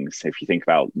things. If you think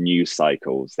about news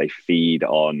cycles, they feed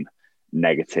on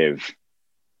negative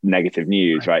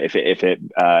news, right? If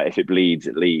it bleeds,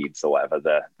 it leads, or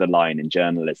whatever the line in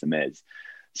journalism is.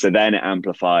 So then it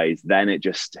amplifies, then it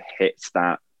just hits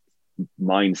that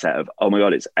mindset of, oh my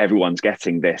God, everyone's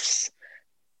getting this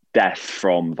death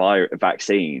from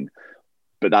vaccine.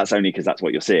 But that's only because that's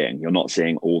what you're seeing. You're not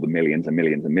seeing all the millions and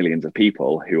millions and millions of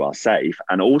people who are safe,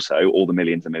 and also all the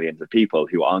millions and millions of people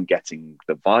who aren't getting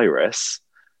the virus.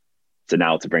 So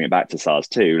now, to bring it back to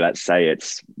SARS-2, let's say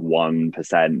it's 1%,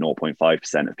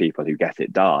 0.5% of people who get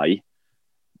it die.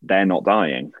 They're not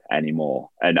dying anymore,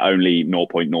 and only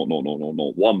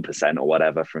 0.0001% or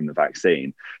whatever from the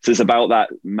vaccine. So it's about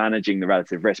that managing the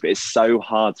relative risk, but it's so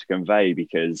hard to convey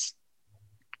because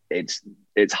it's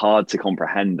hard to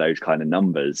comprehend those kind of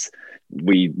numbers.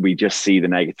 We just see the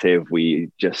negative.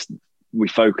 We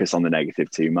focus on the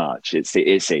negative too much. It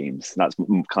seems that's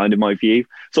kind of my view.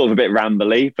 Sort of a bit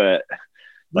rambly, but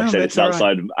like I said, it's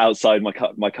outside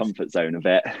my comfort zone a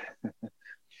bit.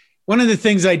 One of the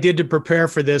things I did to prepare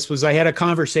for this was I had a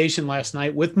conversation last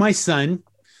night with my son.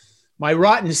 My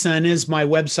rotten son, as my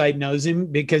website knows him,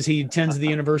 because he attends the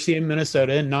University of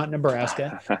Minnesota and not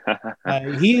Nebraska.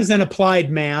 He is in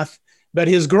applied math, but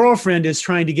his girlfriend is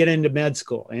trying to get into med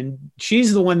school. And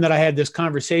she's the one that I had this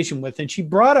conversation with. And she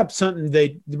brought up something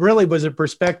that really was a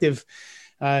perspective.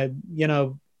 They're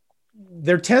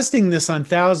testing this on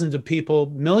thousands of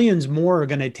people. Millions more are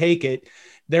going to take it.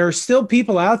 There are still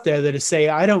people out there that say,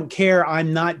 I don't care,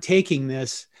 I'm not taking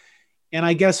this. And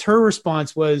I guess her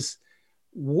response was,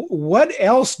 what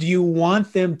else do you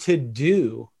want them to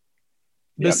do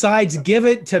besides give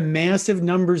it to massive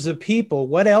numbers of people?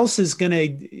 What else is going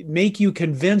to make you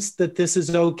convinced that this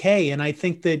is okay? And I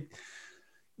think that,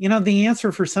 the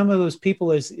answer for some of those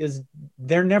people is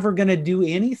they're never going to do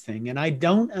anything. And I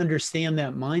don't understand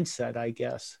that mindset, I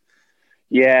guess.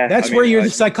 Yeah. That's where you're the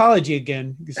psychology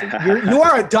again. You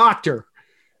are a doctor.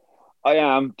 I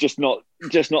am just not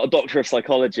a doctor of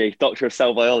psychology, doctor of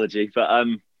cell biology, but,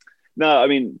 no, I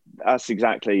mean, that's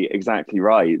exactly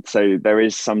right. So there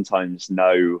is sometimes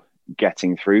no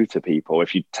getting through to people.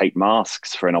 If you take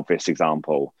masks for an obvious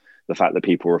example, the fact that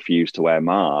people refuse to wear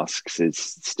masks is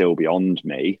still beyond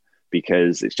me,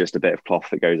 because it's just a bit of cloth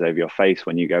that goes over your face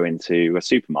when you go into a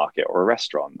supermarket or a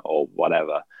restaurant or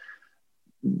whatever.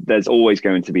 There's always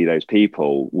going to be those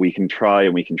people. We can try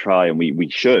and we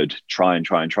should try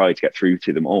to get through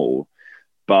to them all.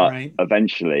 But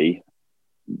eventually,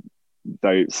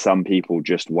 though, some people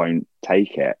just won't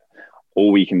take it.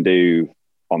 All we can do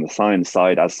on the science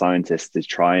side as scientists is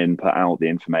try and put out the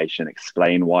information,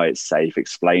 explain why it's safe,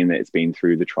 explain that it's been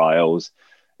through the trials,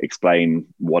 explain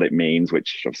what it means,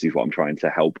 which obviously is what I'm trying to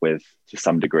help with to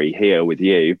some degree here with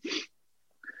you.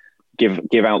 Give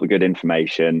out the good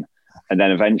information, and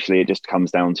then eventually it just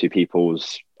comes down to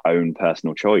people's own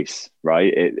personal choice,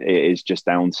 right? It is just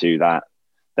down to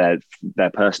that their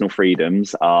personal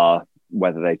freedoms are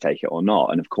whether they take it or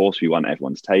not. And of course, we want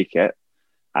everyone to take it.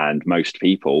 And most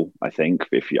people, I think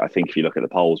if you look at the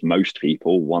polls, most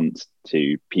people want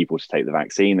people to take the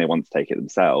vaccine. They want to take it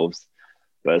themselves,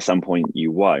 but at some point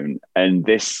you won't. And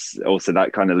this also,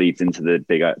 that kind of leads into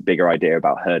the bigger idea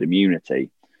about herd immunity.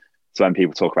 So when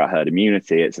people talk about herd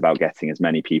immunity, it's about getting as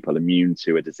many people immune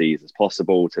to a disease as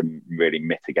possible to really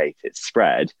mitigate its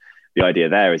spread. The idea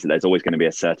there is that there's always going to be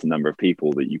a certain number of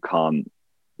people that you can't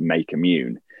make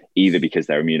immune, either because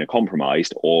they're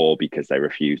immunocompromised or because they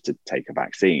refuse to take a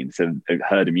vaccine. So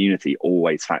herd immunity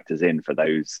always factors in for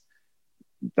those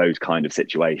kind of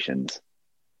situations.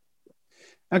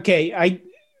 Okay, I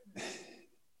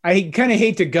kind of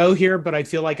hate to go here, but I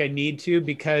feel like I need to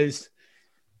because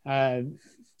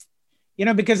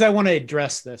because I want to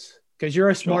address this, because you're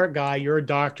a smart guy, you're a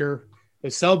doctor, a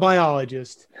cell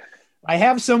biologist. I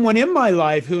have someone in my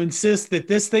life who insists that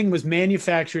this thing was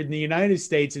manufactured in the United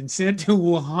States and sent to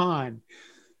Wuhan.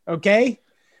 Okay.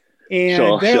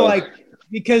 And they're like,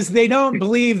 because they don't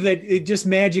believe that it just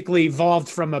magically evolved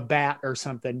from a bat or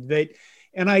something.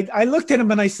 I looked at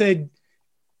them and I said,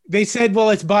 they said,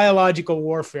 well, it's biological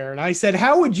warfare. And I said,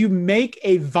 how would you make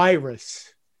a virus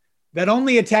that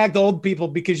only attacked old people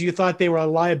because you thought they were a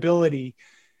liability?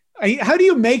 How do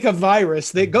you make a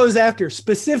virus that goes after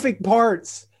specific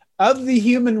parts of the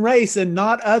human race and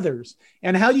not others?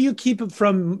 And how do you keep it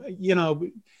from,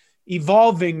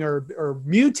 evolving or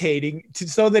mutating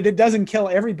so that it doesn't kill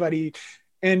everybody?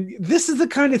 And this is the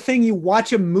kind of thing you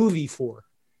watch a movie for.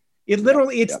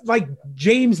 It's like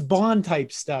James Bond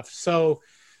type stuff. So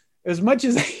as much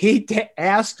as I hate to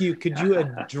ask you, could you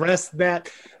address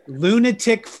that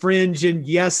lunatic fringe? And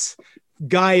yes,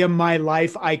 guy in my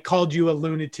life, I called you a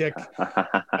lunatic.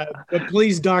 But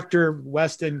please, Dr.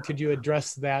 Weston, could you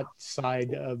address that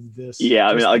side of this? Yeah,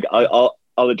 I mean, I'll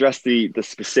address the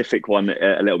specific one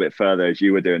a little bit further, as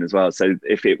you were doing as well. So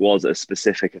if it was a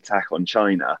specific attack on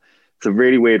China, it's a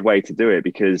really weird way to do it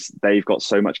because they've got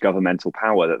so much governmental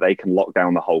power that they can lock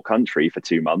down the whole country for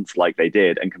 2 months like they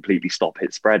did and completely stop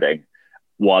it spreading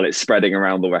while it's spreading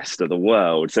around the rest of the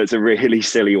world. So it's a really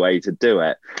silly way to do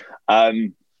it.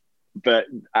 But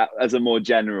as a more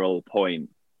general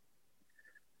point,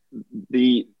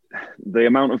 the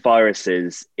amount of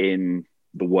viruses in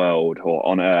the world or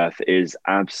on Earth is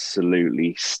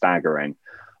absolutely staggering.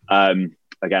 Again,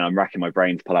 I'm racking my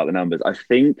brain to pull out the numbers. I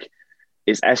think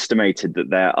it's estimated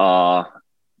that there are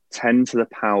 10 to the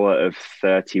power of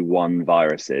 31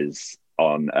 viruses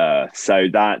on Earth. So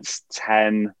that's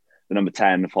 10, the number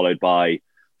 10 followed by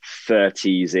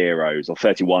 30 zeros or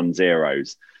 31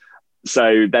 zeros.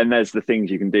 So then there's the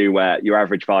things you can do where your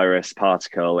average virus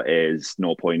particle is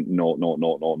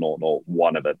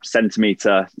 0.00001 of a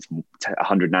centimeter,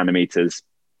 100 nanometers.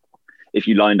 If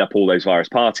you lined up all those virus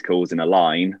particles in a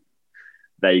line,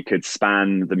 they could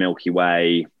span the Milky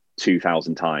Way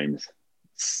 2,000 times,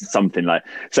 something like.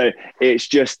 So it's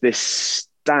just this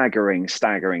staggering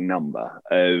number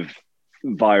of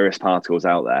virus particles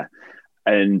out there,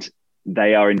 and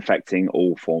they are infecting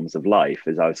all forms of life,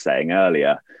 as I was saying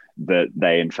earlier. That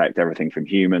they infect everything from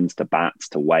humans to bats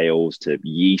to whales to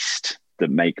yeast that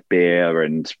make beer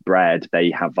and bread. They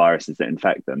have viruses that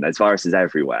infect them. There's viruses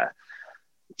everywhere.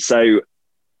 So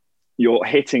you're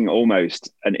hitting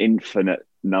almost an infinite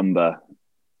number,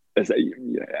 as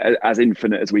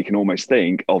infinite as we can almost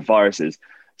think, of viruses.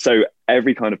 So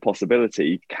every kind of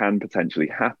possibility can potentially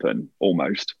happen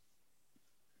almost.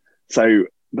 So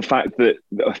the fact that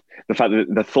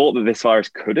the thought that this virus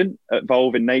couldn't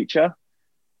evolve in nature,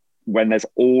 when there's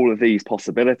all of these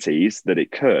possibilities that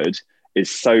it could,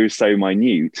 is so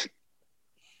minute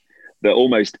that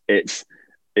almost it's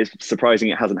surprising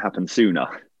it hasn't happened sooner.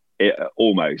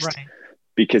 Right.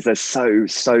 Because there's so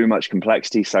much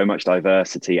complexity, so much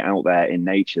diversity out there in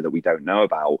nature that we don't know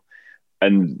about.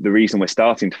 And the reason we're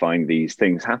starting to find these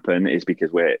things happen is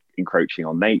because we're encroaching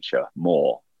on nature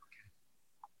more.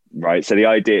 Right. So the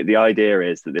idea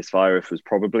is that this virus was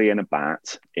probably in a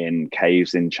bat in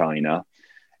caves in China.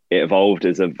 It evolved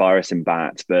as a virus in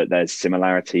bats, but there's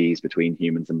similarities between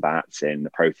humans and bats in the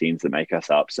proteins that make us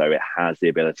up. So it has the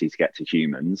ability to get to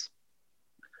humans.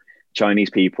 Chinese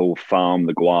people farm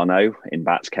the guano in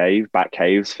bat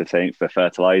caves for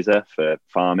fertilizer, for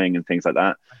farming and things like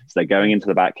that. So they're going into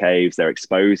the bat caves, they're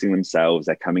exposing themselves,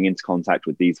 they're coming into contact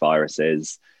with these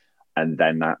viruses, and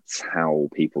then that's how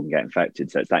people can get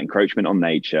infected. So it's that encroachment on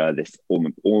nature, this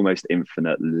almost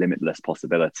infinite, limitless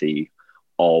possibility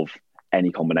of any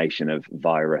combination of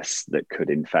virus that could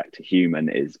infect a human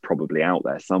is probably out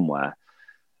there somewhere.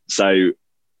 So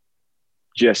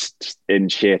just in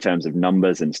sheer terms of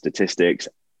numbers and statistics,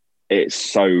 it's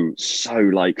so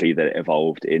likely that it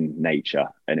evolved in nature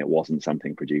and it wasn't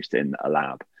something produced in a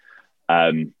lab.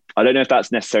 I don't know if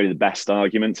that's necessarily the best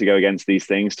argument to go against these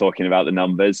things, talking about the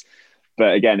numbers.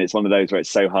 But again, it's one of those where it's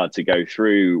so hard to go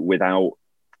through without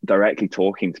directly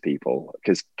talking to people,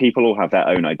 because people all have their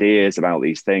own ideas about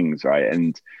these things, right?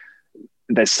 And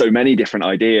there's so many different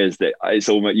ideas that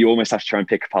you almost have to try and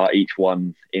pick apart each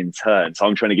one in turn. So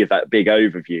I'm trying to give that big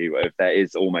overview of there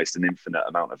is almost an infinite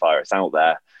amount of virus out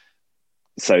there.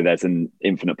 So there's an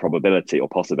infinite probability or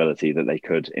possibility that they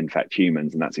could infect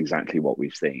humans, and that's exactly what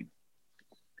we've seen.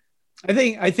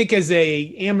 I think as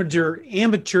a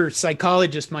amateur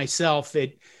psychologist myself,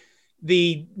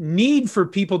 the need for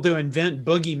people to invent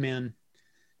boogeymen,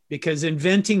 because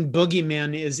inventing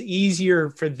boogeymen is easier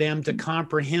for them to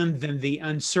comprehend than the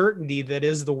uncertainty that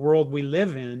is the world we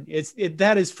live in.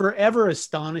 That is forever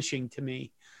astonishing to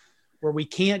me, where we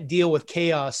can't deal with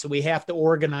chaos, so we have to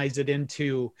organize it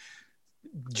into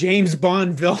James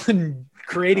Bond villain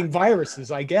creating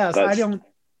viruses, I guess.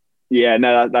 Yeah,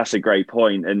 no, that's a great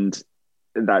point. And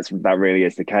that really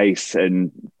is the case.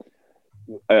 And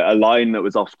a line that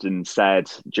was often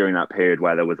said during that period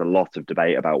where there was a lot of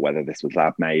debate about whether this was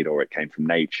lab made or it came from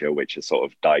nature, which has sort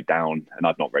of died down. And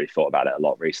I've not really thought about it a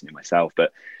lot recently myself,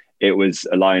 but it was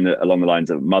a line along the lines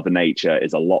of Mother Nature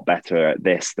is a lot better at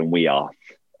this than we are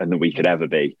and than we could ever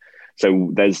be.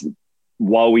 So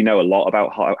while we know a lot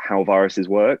about how viruses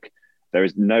work, there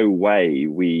is no way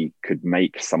we could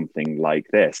make something like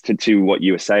this. To what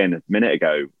you were saying a minute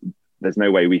ago, there's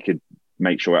no way we could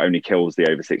make sure it only kills the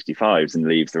over 65s and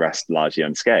leaves the rest largely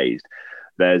unscathed.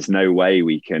 There's no way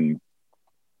we can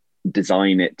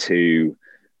design it to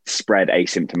spread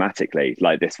asymptomatically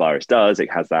like this virus does.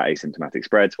 It has that asymptomatic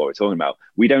spread, what we're talking about.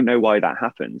 We don't know why that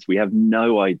happens. We have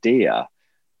no idea.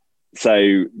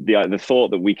 So the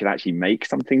thought that we can actually make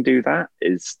something do that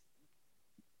is,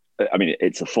 I mean,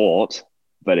 it's a thought,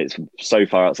 but it's so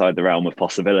far outside the realm of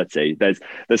possibility. There's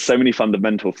so many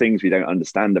fundamental things we don't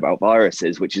understand about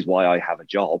viruses, which is why I have a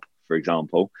job, for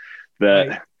example. That,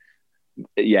 right.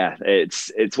 Yeah,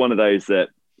 it's one of those that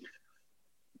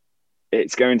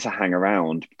it's going to hang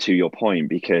around, to your point,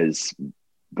 because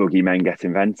boogeymen get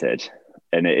invented,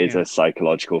 and it is a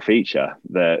psychological feature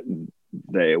that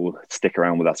it will stick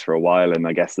around with us for a while. And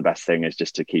I guess the best thing is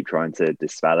just to keep trying to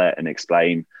dispel it and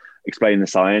explain the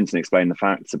science and explain the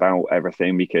facts about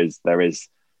everything, because there is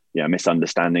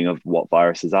misunderstanding of what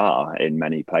viruses are in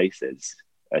many places.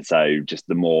 And so just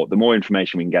the more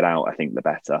information we can get out, I think the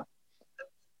better.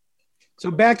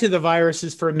 So back to the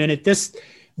viruses for a minute.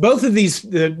 Both of these,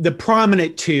 the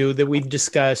prominent two that we've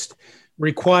discussed,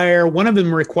 one of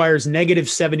them requires negative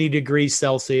 70 degrees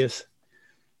Celsius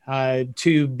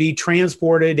to be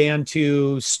transported and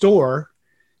to store,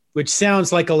 which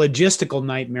sounds like a logistical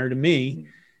nightmare to me,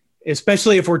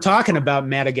 especially if we're talking about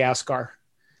Madagascar,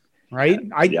 right?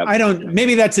 I don't,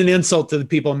 maybe that's an insult to the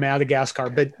people of Madagascar,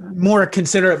 but more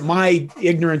consider it my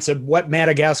ignorance of what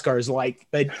Madagascar is like.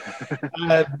 But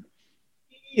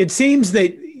it seems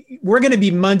that we're going to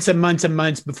be months and months and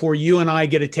months before you and I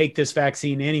get to take this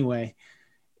vaccine anyway.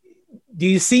 Do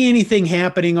you see anything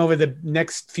happening over the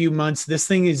next few months? This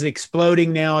thing is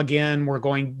exploding now again. We're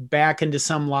going back into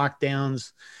some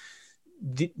lockdowns.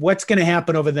 What's going to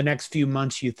happen over the next few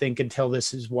months, you think, until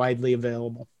this is widely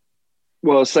available?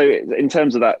 Well, so in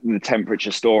terms of that, the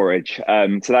temperature storage,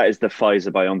 so that is the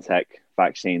Pfizer-BioNTech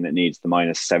vaccine that needs the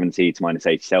minus 70 to minus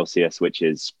 80 Celsius, which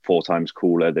is 4 times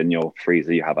cooler than your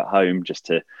freezer you have at home, just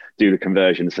to do the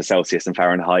conversions for Celsius and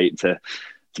Fahrenheit to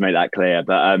make that clear.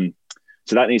 But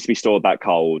so that needs to be stored that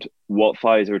cold. What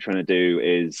Pfizer are trying to do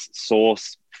is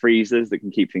source freezers that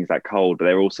can keep things that cold, but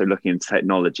they're also looking into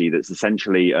technology that's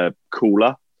essentially a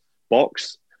cooler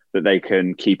box that they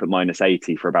can keep at minus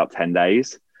 80 for about 10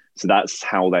 days. So that's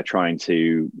how they're trying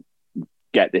to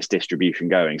get this distribution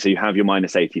going. So you have your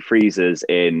minus 80 freezers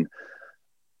in,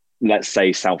 let's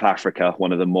say, South Africa,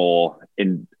 one of the more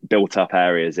built up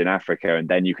areas in Africa, and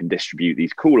then you can distribute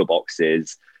these cooler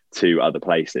boxes to other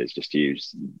places. Just to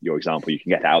use your example, you can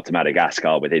get out to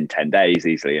Madagascar within 10 days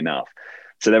easily enough.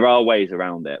 So there are ways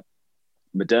around it.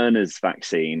 Moderna's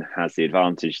vaccine has the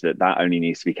advantage that only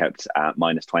needs to be kept at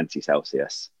minus 20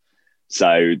 Celsius.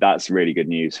 So that's really good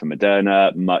news for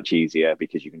Moderna, much easier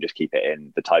because you can just keep it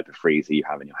in the type of freezer you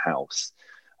have in your house.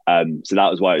 So that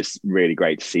was why it was really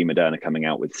great to see Moderna coming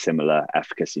out with similar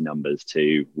efficacy numbers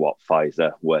to what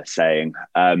Pfizer were saying.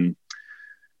 So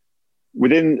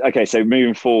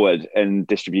moving forward in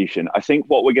distribution, I think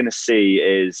what we're going to see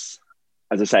is,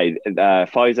 as I say,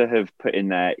 Pfizer have put in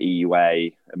their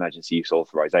EUA, emergency use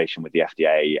authorization, with the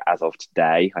FDA as of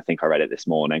today. I think I read it this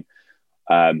morning.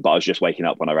 But I was just waking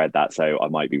up when I read that, so I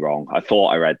might be wrong. I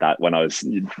thought I read that when I was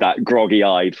that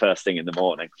groggy-eyed first thing in the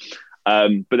morning.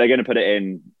 But they're going to put it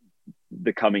in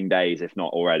the coming days, if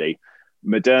not already.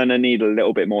 Moderna need a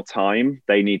little bit more time.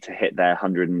 They need to hit their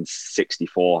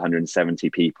 164, 170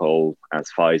 people as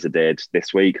Pfizer did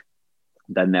this week.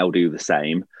 Then they'll do the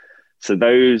same. So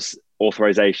those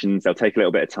authorizations, they'll take a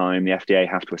little bit of time. The FDA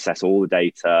have to assess all the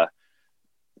data,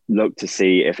 look to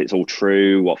see if it's all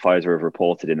true, what Pfizer have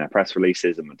reported in their press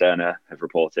releases and Moderna have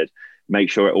reported,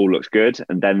 make sure it all looks good.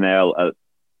 And then they'll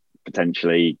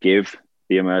potentially give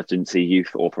the emergency use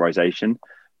authorization.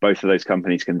 Both of those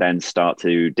companies can then start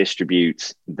to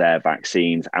distribute their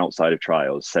vaccines outside of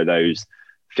trials. So those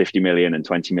 50 million and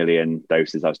 20 million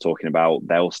doses I was talking about,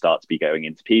 they'll start to be going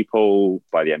into people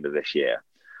by the end of this year.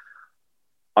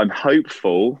 I'm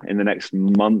hopeful in the next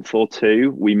month or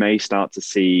two, we may start to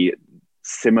see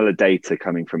similar data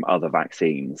coming from other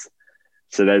vaccines.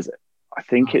 So I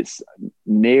think it's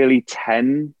nearly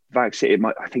 10 vaccine.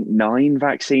 I think 9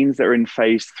 vaccines that are in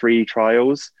phase 3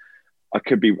 trials. I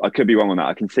could be wrong on that.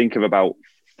 I can think of about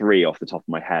 3 off the top of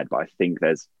my head, but I think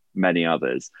there's many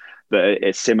others that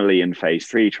are similarly in phase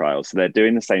 3 trials. So they're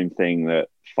doing the same thing that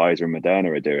Pfizer and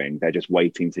Moderna are doing. They're just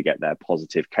waiting to get their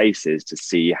positive cases to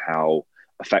see how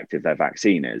effective their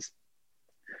vaccine is.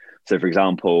 So, for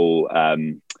example,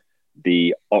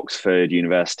 the Oxford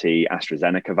University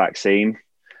AstraZeneca vaccine,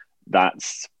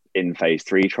 that's in phase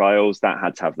 3 trials. That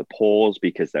had to have the pause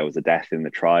because there was a death in the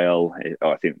trial.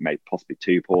 I think maybe possibly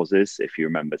 2 pauses, if you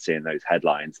remember seeing those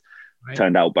headlines. Right.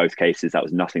 Turned out both cases, that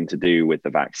was nothing to do with the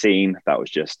vaccine. That was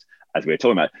just, as we were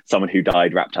talking about, someone who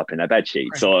died wrapped up in their bed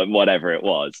sheets, right, or whatever it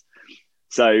was.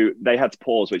 So they had to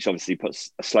pause, which obviously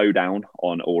puts a slowdown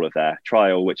on all of their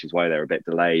trial, which is why they're a bit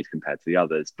delayed compared to the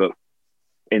others. But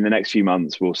in the next few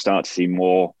months, we'll start to see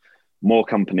more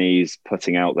companies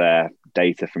putting out their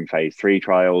data from phase 3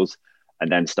 trials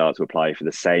and then start to apply for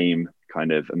the same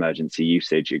kind of emergency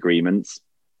usage agreements.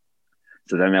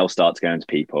 So then they'll start to go into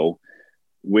people.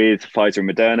 With Pfizer and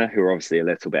Moderna, who are obviously a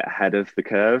little bit ahead of the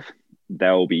curve,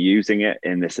 they'll be using it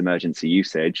in this emergency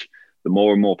usage. The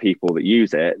more and more people that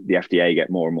use it, the FDA get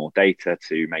more and more data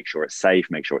to make sure it's safe,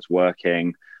 make sure it's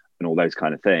working, and all those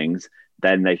kind of things.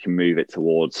 Then they can move it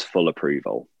towards full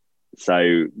approval.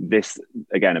 So this,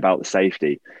 again, about the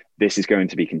safety, this is going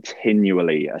to be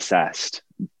continually assessed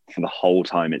for the whole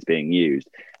time it's being used.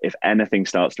 If anything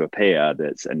starts to appear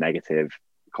that's a negative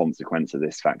consequence of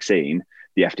this vaccine,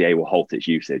 the FDA will halt its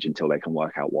usage until they can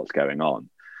work out what's going on.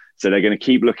 So they're going to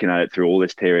keep looking at it through all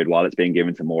this period while it's being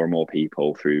given to more and more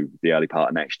people through the early part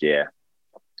of next year.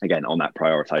 Again, on that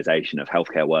prioritization of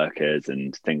healthcare workers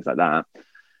and things like that.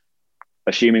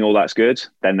 Assuming all that's good,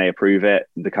 then they approve it.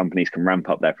 The companies can ramp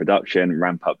up their production,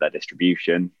 ramp up their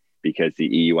distribution, because the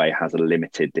EUA has a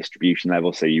limited distribution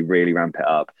level. So you really ramp it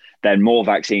up. Then more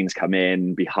vaccines come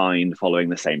in behind following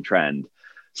the same trend.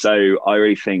 So I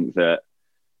really think that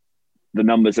the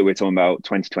numbers that we're talking about,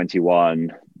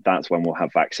 2021, that's when we'll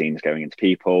have vaccines going into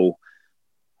people.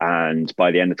 And by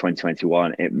the end of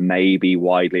 2021, it may be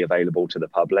widely available to the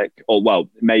public, or well,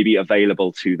 maybe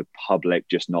available to the public,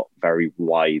 just not very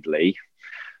widely.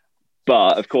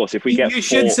 But of course, if we get you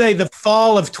should say the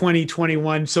fall of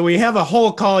 2021, so we have a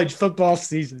whole college football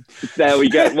season. There we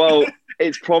go. Well,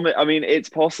 it's it's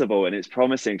possible and it's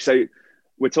promising. So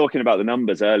we're talking about the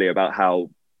numbers earlier about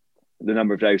how the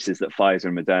number of doses that Pfizer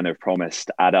and Moderna have promised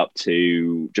add up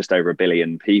to just over 1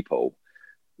 billion people.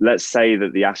 Let's say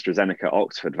that the AstraZeneca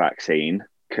Oxford vaccine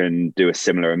can do a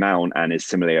similar amount and is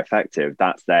similarly effective.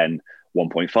 That's then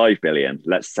 1.5 billion.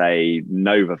 Let's say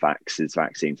Novavax's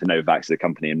vaccine. So Novavax is a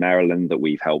company in Maryland that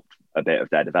we've helped a bit of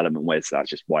their development with. So that's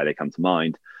just why they come to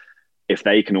mind. If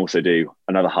they can also do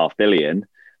another 500 million,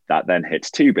 that then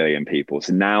hits 2 billion people.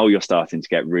 So now you're starting to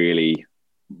get really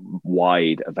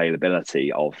wide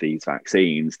availability of these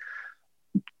vaccines.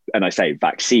 And I say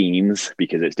vaccines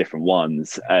because it's different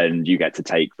ones, and you get to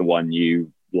take the one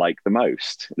you like the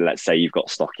most. Let's say you've got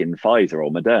stock in Pfizer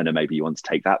or Moderna, maybe you want to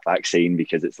take that vaccine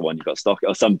because it's the one you've got stock,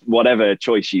 or some whatever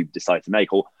choice you decide to make,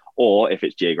 or if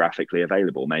it's geographically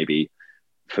available. Maybe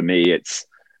for me it's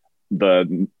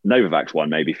the Novavax one,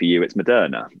 maybe for you it's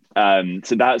Moderna.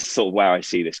 So that's sort of where I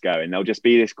see this going. There'll just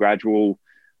be this gradual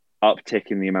uptick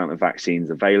in the amount of vaccines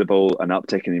available, an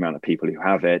uptick in the amount of people who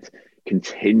have it,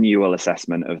 continual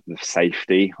assessment of the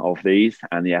safety of these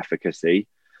and the efficacy.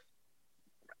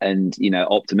 And,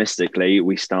 optimistically,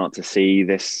 we start to see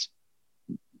this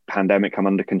pandemic come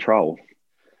under control.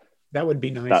 That would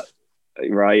be nice.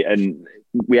 Right. And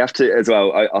we have to, as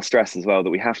well, I'll stress as well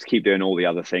that we have to keep doing all the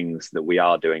other things that we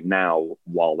are doing now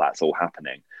while that's all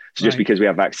happening. So just because we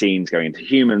have vaccines going into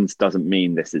humans doesn't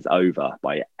mean this is over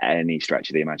by any stretch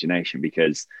of the imagination,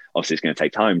 because obviously it's going to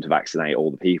take time to vaccinate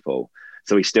all the people.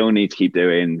 So we still need to keep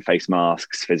doing face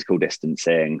masks, physical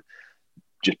distancing,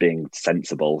 just being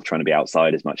sensible, trying to be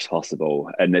outside as much as possible.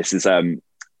 And this is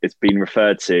it's been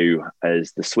referred to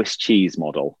as the Swiss cheese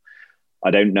model. I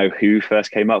don't know who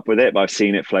first came up with it, but I've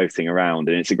seen it floating around,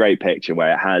 and it's a great picture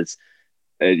where it has,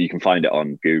 you can find it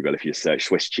on Google if you search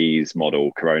Swiss cheese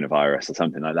model coronavirus or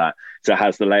something like that. So it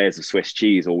has the layers of Swiss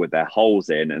cheese all with their holes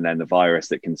in, and then the virus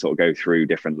that can sort of go through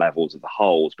different levels of the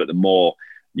holes. But the more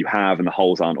you have and the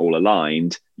holes aren't all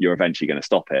aligned, you're eventually going to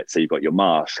stop it. So you've got your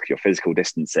mask, your physical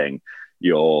distancing,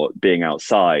 your being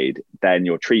outside, then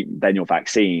your treatment, then your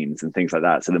vaccines and things like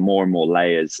that. So the more and more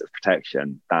layers of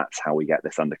protection, that's how we get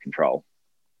this under control.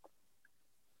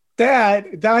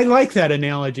 That I like that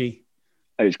analogy.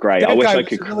 It was great. That I wish guy I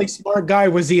could. was a really smart guy.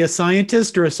 Was he a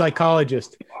scientist or a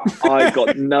psychologist? I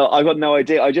got no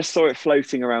idea. I just saw it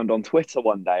floating around on Twitter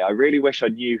one day. I really wish I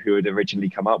knew who had originally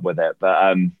come up with it,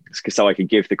 but so I could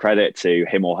give the credit to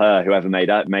him or her, whoever made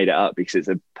it up, because it's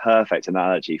a perfect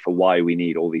analogy for why we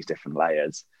need all these different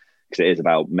layers. Because it is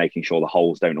about making sure the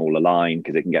holes don't all align,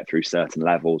 because it can get through certain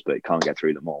levels, but it can't get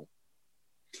through them all.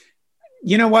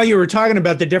 You know, while you were talking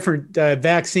about the different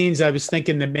vaccines, I was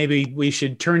thinking that maybe we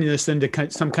should turn this into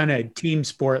some kind of team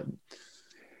sport,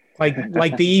 like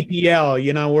the EPL,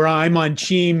 you know, where I'm on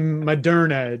Team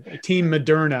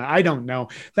Moderna. I don't know.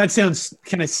 That sounds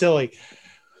kind of silly.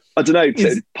 I don't know.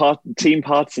 Team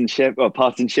partisanship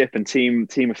and team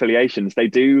affiliations, they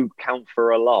do count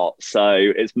for a lot. So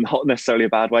it's not necessarily a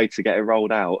bad way to get it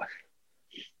rolled out.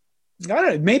 I don't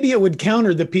know, maybe it would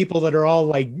counter the people that are all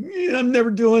like, I'm never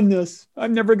doing this.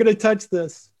 I'm never going to touch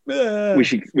this. We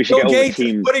should Bill get all Gates the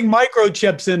teams is putting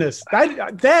microchips in us.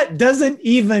 That doesn't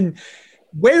even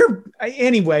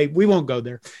anyway, we won't go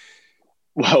there.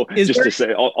 Well, to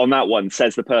say on that one,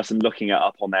 says the person looking it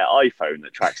up on their iPhone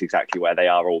that tracks exactly where they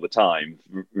are all the time,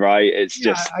 right? It's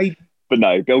but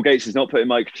no, Bill Gates is not putting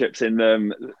microchips in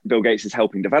them. Bill Gates is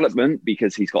helping development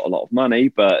because he's got a lot of money,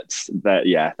 but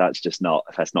let's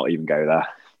not even go there.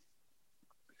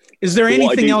 Is there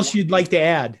anything else you'd like to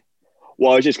add?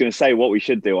 Well, I was just going to say what we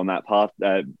should do on that part,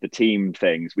 the team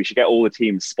things. We should get all the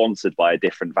teams sponsored by a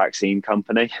different vaccine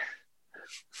company.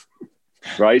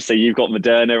 Right, so you've got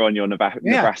Moderna on your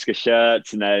Nebraska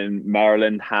shirts, and then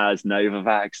Maryland has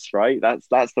Novavax. Right, that's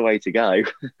the way to go.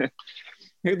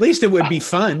 At least it would be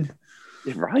fun.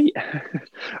 Right.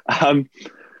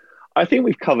 I think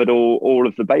we've covered all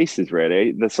of the bases,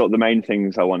 really. The main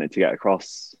things I wanted to get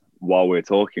across while we were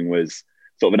talking was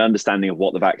sort of an understanding of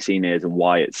what the vaccine is and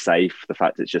why it's safe. The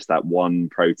fact it's just that one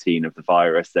protein of the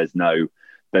virus. There's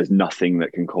nothing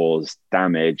that can cause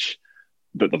damage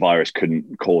that the virus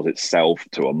couldn't cause itself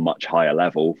to a much higher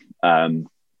level. So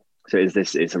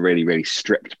it's a really, really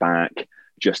stripped back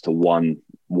just to one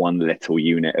little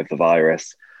unit of the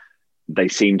virus. They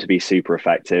seem to be super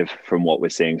effective from what we're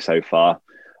seeing so far.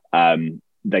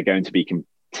 They're going to be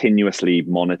continuously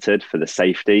monitored for the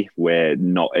safety.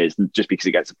 It's just because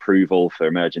it gets approval for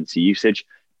emergency usage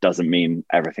doesn't mean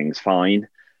everything's fine.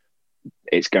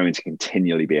 It's going to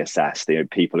continually be assessed. The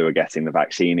people who are getting the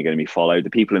vaccine are going to be followed.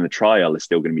 The people in the trial are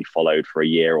still going to be followed for a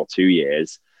year or 2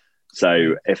 years.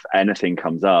 So if anything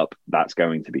comes up, that's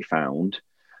going to be found.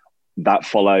 That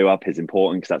follow-up is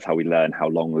important because that's how we learn how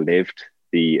long-lived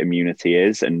the immunity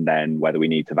is, and then whether we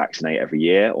need to vaccinate every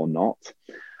year or not.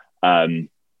 And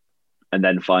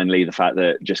then finally, the fact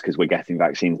that just because we're getting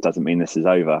vaccines doesn't mean this is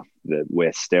over. That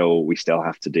we still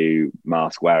have to do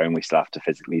mask wearing, we still have to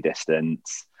physically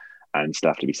distance, and still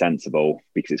have to be sensible,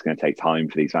 because it's going to take time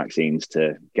for these vaccines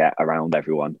to get around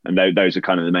everyone. And those are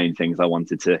kind of the main things I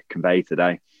wanted to convey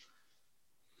today.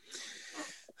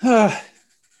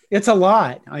 It's a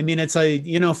lot. I mean, it's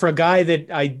for a guy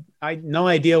that I no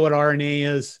idea what RNA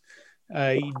is.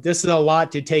 This is a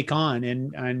lot to take on.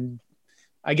 And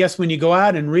I guess when you go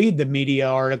out and read the media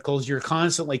articles, you're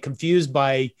constantly confused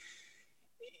by,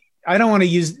 I'm going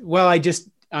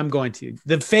to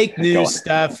the fake news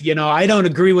stuff. I don't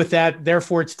agree with that.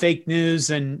 Therefore it's fake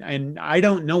news. And I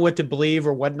don't know what to believe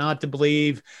or what not to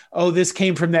believe. Oh, this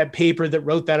came from that paper that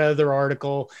wrote that other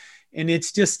article. And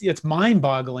it's mind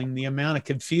boggling, the amount of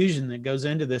confusion that goes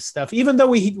into this stuff. Even though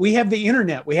we have the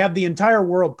internet, we have the entire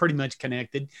world pretty much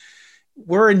connected.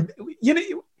 We're in,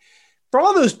 for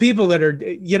all those people that are,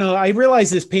 I realize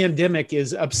this pandemic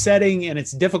is upsetting and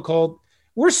it's difficult.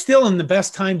 We're still in the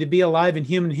best time to be alive in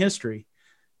human history.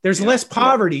 There's less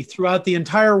poverty throughout the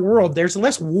entire world. There's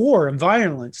less war and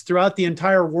violence throughout the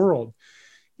entire world.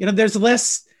 There's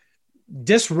less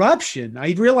disruption.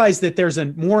 I realize that there's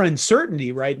more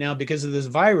uncertainty right now because of this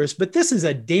virus, but this is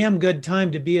a damn good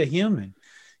time to be a human.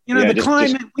 The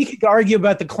climate, we could argue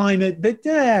about the climate, but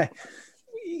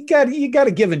you got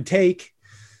to give and take.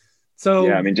 So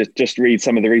yeah, I mean, just read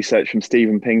some of the research from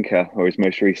Steven Pinker or his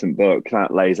most recent book.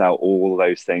 That lays out all of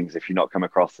those things. If you've not come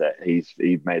across it, he's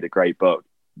made a great book,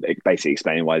 basically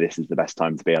explaining why this is the best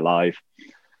time to be alive.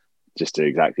 Just do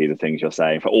exactly the things you're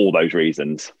saying for all those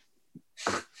reasons.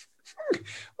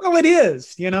 Well, it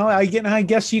is, I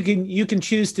guess you can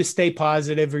choose to stay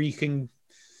positive, or you can,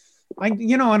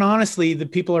 and honestly, the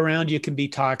people around you can be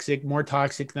toxic, more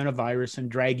toxic than a virus, and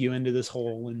drag you into this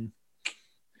hole. And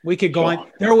we could go on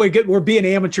there. We're being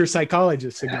amateur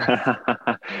psychologists again.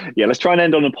 Yeah, let's try and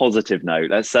end on a positive note.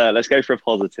 Let's go for a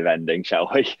positive ending, shall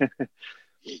we?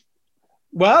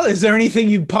 Well, is there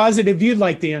anything positive you'd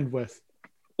like to end with?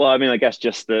 Well, I mean, I guess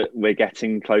just that we're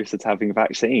getting closer to having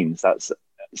vaccines. That's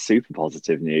super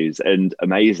positive news and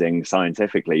amazing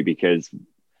scientifically, because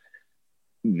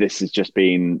this has just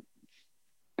been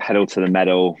pedal to the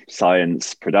metal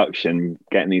science production,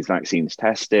 getting these vaccines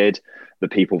tested. The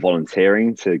people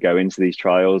volunteering to go into these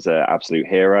trials are absolute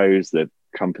heroes. The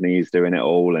companies doing it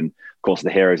all. And of course, the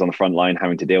heroes on the front line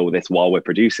having to deal with this while we're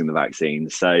producing the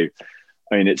vaccines. So,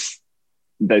 I mean,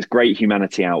 there's great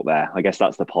humanity out there. I guess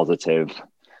that's the positive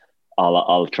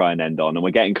I'll try and end on. And we're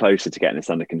getting closer to getting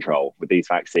this under control with these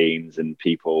vaccines, and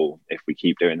people, if we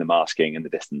keep doing the masking and the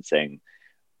distancing,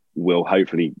 we'll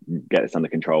hopefully get this under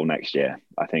control next year.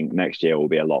 I think next year will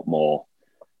be a lot more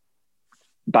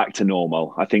back to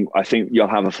normal. I think you'll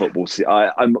have a football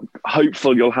I'm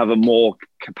hopeful you'll have a more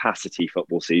capacity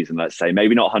football season, let's say.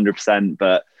 Maybe not 100%,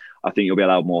 but I think you'll be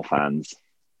allowed more fans.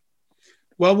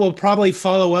 Well, we'll probably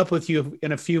follow up with you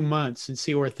in a few months and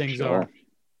see where things are.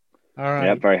 All right.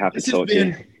 Yeah, very happy to talk to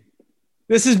you.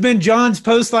 This has been John's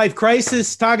Post-Life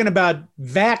Crisis, talking about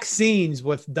vaccines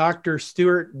with Dr.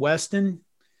 Stuart Weston.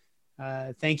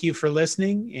 Thank you for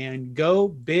listening, and go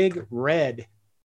Big Red.